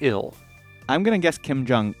Jong-il. I'm going to guess Kim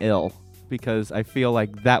Jong-il because I feel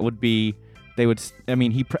like that would be,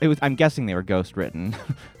 I'm guessing they were ghost written.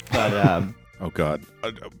 But, oh, God.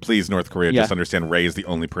 Please, North Korea, Yeah. just understand Ray is the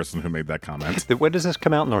only person who made that comment. When does this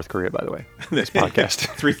come out in North Korea, by the way? This podcast.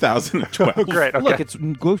 3012. Oh, great. Okay. Look, it's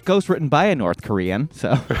ghost written by a North Korean,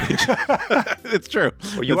 so. It's true.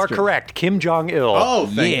 Well, you That's are true. correct. Kim Jong-il. Oh,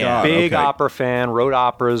 thank God. Big Okay. opera fan, wrote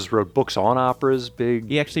operas, wrote books on operas, big...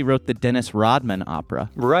 He actually wrote the Dennis Rodman opera.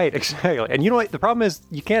 Right, exactly. And you know what? The problem is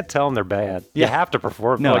you can't tell them they're bad. You Yeah. have to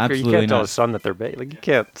perform. No, like, you absolutely can't tell not. a son that they're bad. Like, you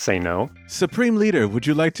can't say no. Supreme Leader, would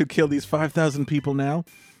you like to kill these 5,000 people now?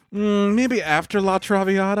 Maybe after La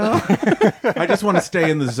Traviata? I just want to stay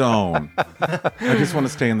in the zone.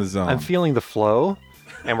 I'm feeling the flow,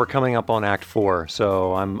 and we're coming up on Act 4,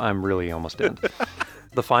 so I'm really almost in.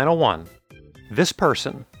 The final one. This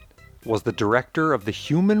person was the director of the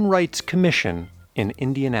Human Rights Commission in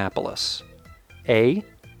Indianapolis. A,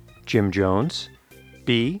 Jim Jones.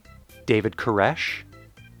 B, David Koresh.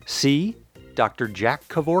 C, Dr. Jack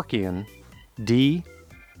Kevorkian. D,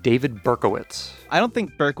 David Berkowitz. I don't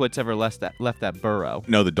think Berkowitz ever left that burrow.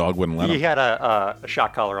 No, the dog wouldn't let him. He had a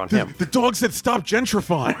shock collar on him. The dog said stop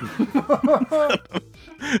gentrifying.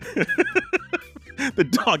 The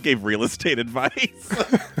dog gave real estate advice.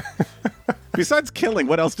 Besides killing,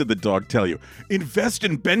 what else did the dog tell you? Invest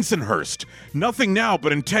in Bensonhurst. Nothing now,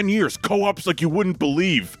 but in 10 years, co-ops like you wouldn't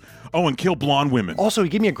believe. Oh, and kill blonde women. Also, he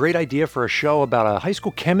gave me a great idea for a show about a high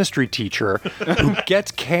school chemistry teacher who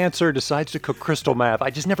gets cancer, decides to cook crystal meth. I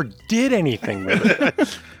just never did anything with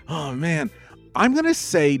it. Oh, man. I'm going to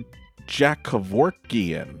say Jack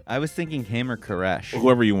Kevorkian. I was thinking him or Koresh.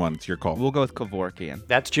 Whoever you want, it's your call. We'll go with Kevorkian.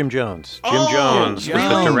 That's Jim Jones. Jim Jones was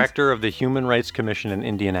the director of the Human Rights Commission in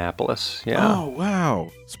Indianapolis. Yeah. Oh, wow.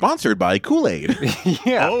 Sponsored by Kool-Aid.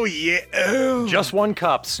 Yeah. Oh, yeah. Oh. Just one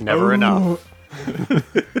cup's never enough.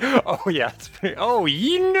 Oh, yeah. Oh,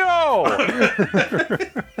 you know.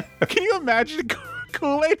 Can you imagine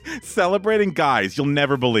Kool-Aid celebrating? Guys, you'll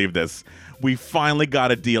never believe this. We finally got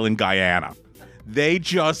a deal in Guyana. They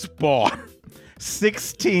just bought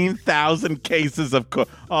 16,000 cases of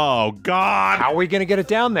Oh, God. How are we going to get it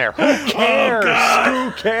down there? Who cares? Oh,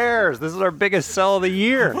 who cares? This is our biggest sell of the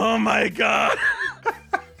year. Oh, my God.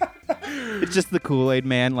 It's just the Kool-Aid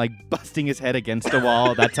man, like, busting his head against a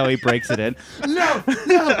wall. That's how he breaks it in. No.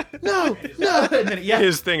 And then,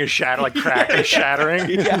 his thing is shattering.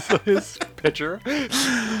 His pitcher.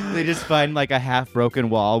 They just find, like, a half-broken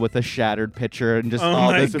wall with a shattered pitcher and just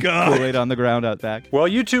all this Kool-Aid on the ground out back. Well,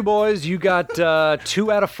 you two boys, you got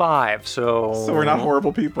 2 out of 5, so we're not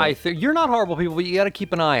horrible people. You're not horrible people, but you got to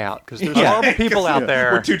keep an eye out, because there's horrible people out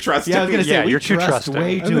there. We're too trusting. Yeah, I was going to say, you're too trusting.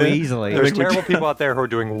 Way too easily. There's terrible people out there who are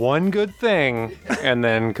doing one good thing and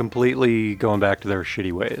then completely going back to their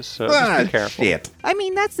shitty ways. So just be careful. Shit. I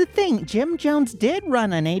mean, that's the thing. Jim Jones did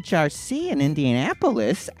run an HRC in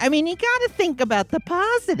Indianapolis. I mean, you got to think about the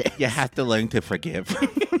positive. You have to learn to forgive.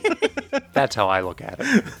 That's how I look at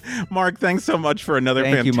it. Mark, thanks so much for another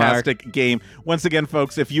Thank you, fantastic game. Once again,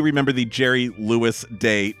 folks, if you remember the Jerry Lewis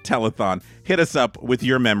Day Telethon, hit us up with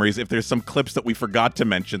your memories. If there's some clips that we forgot to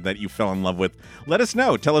mention that you fell in love with, let us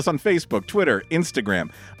know. Tell us on Facebook, Twitter,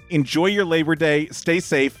 Instagram. Enjoy your Labor Day. Stay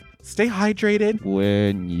safe. Stay hydrated.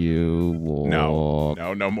 When you walk.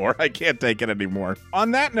 No more. I can't take it anymore.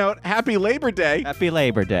 On that note, happy Labor Day. Happy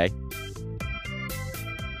Labor Day.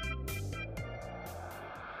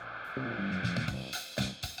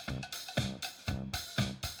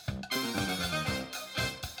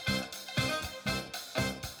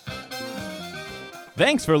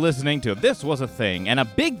 Thanks for listening to This Was a Thing, and a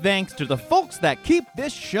big thanks to the folks that keep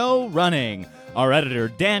this show running. Our editor,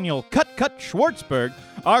 Daniel Cut Schwartzberg,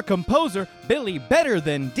 our composer, Billy Better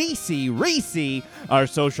Than DC Reese, our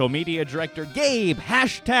social media director, Gabe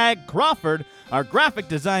 #Crawford, our graphic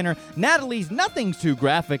designer, Natalie's Nothing's Too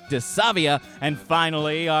Graphic DeSavia, and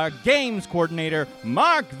finally, our games coordinator,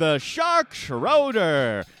 Mark the Shark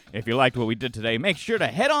Schroeder. If you liked what we did today, make sure to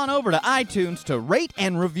head on over to iTunes to rate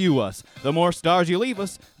and review us. The more stars you leave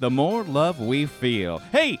us, the more love we feel.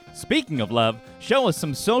 Hey, speaking of love, show us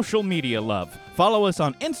some social media love. Follow us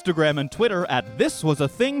on Instagram and Twitter at This Was a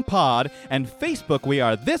Thing Pod, and Facebook we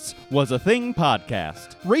are This Was a Thing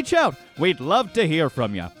Podcast. Reach out. We'd love to hear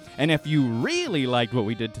from you. And if you really liked what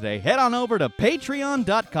we did today, head on over to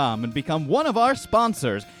patreon.com and become one of our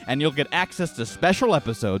sponsors, and you'll get access to special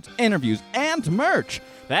episodes, interviews, and merch.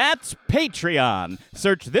 That's Patreon.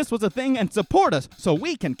 Search This Was a Thing and support us so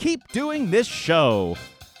we can keep doing this show.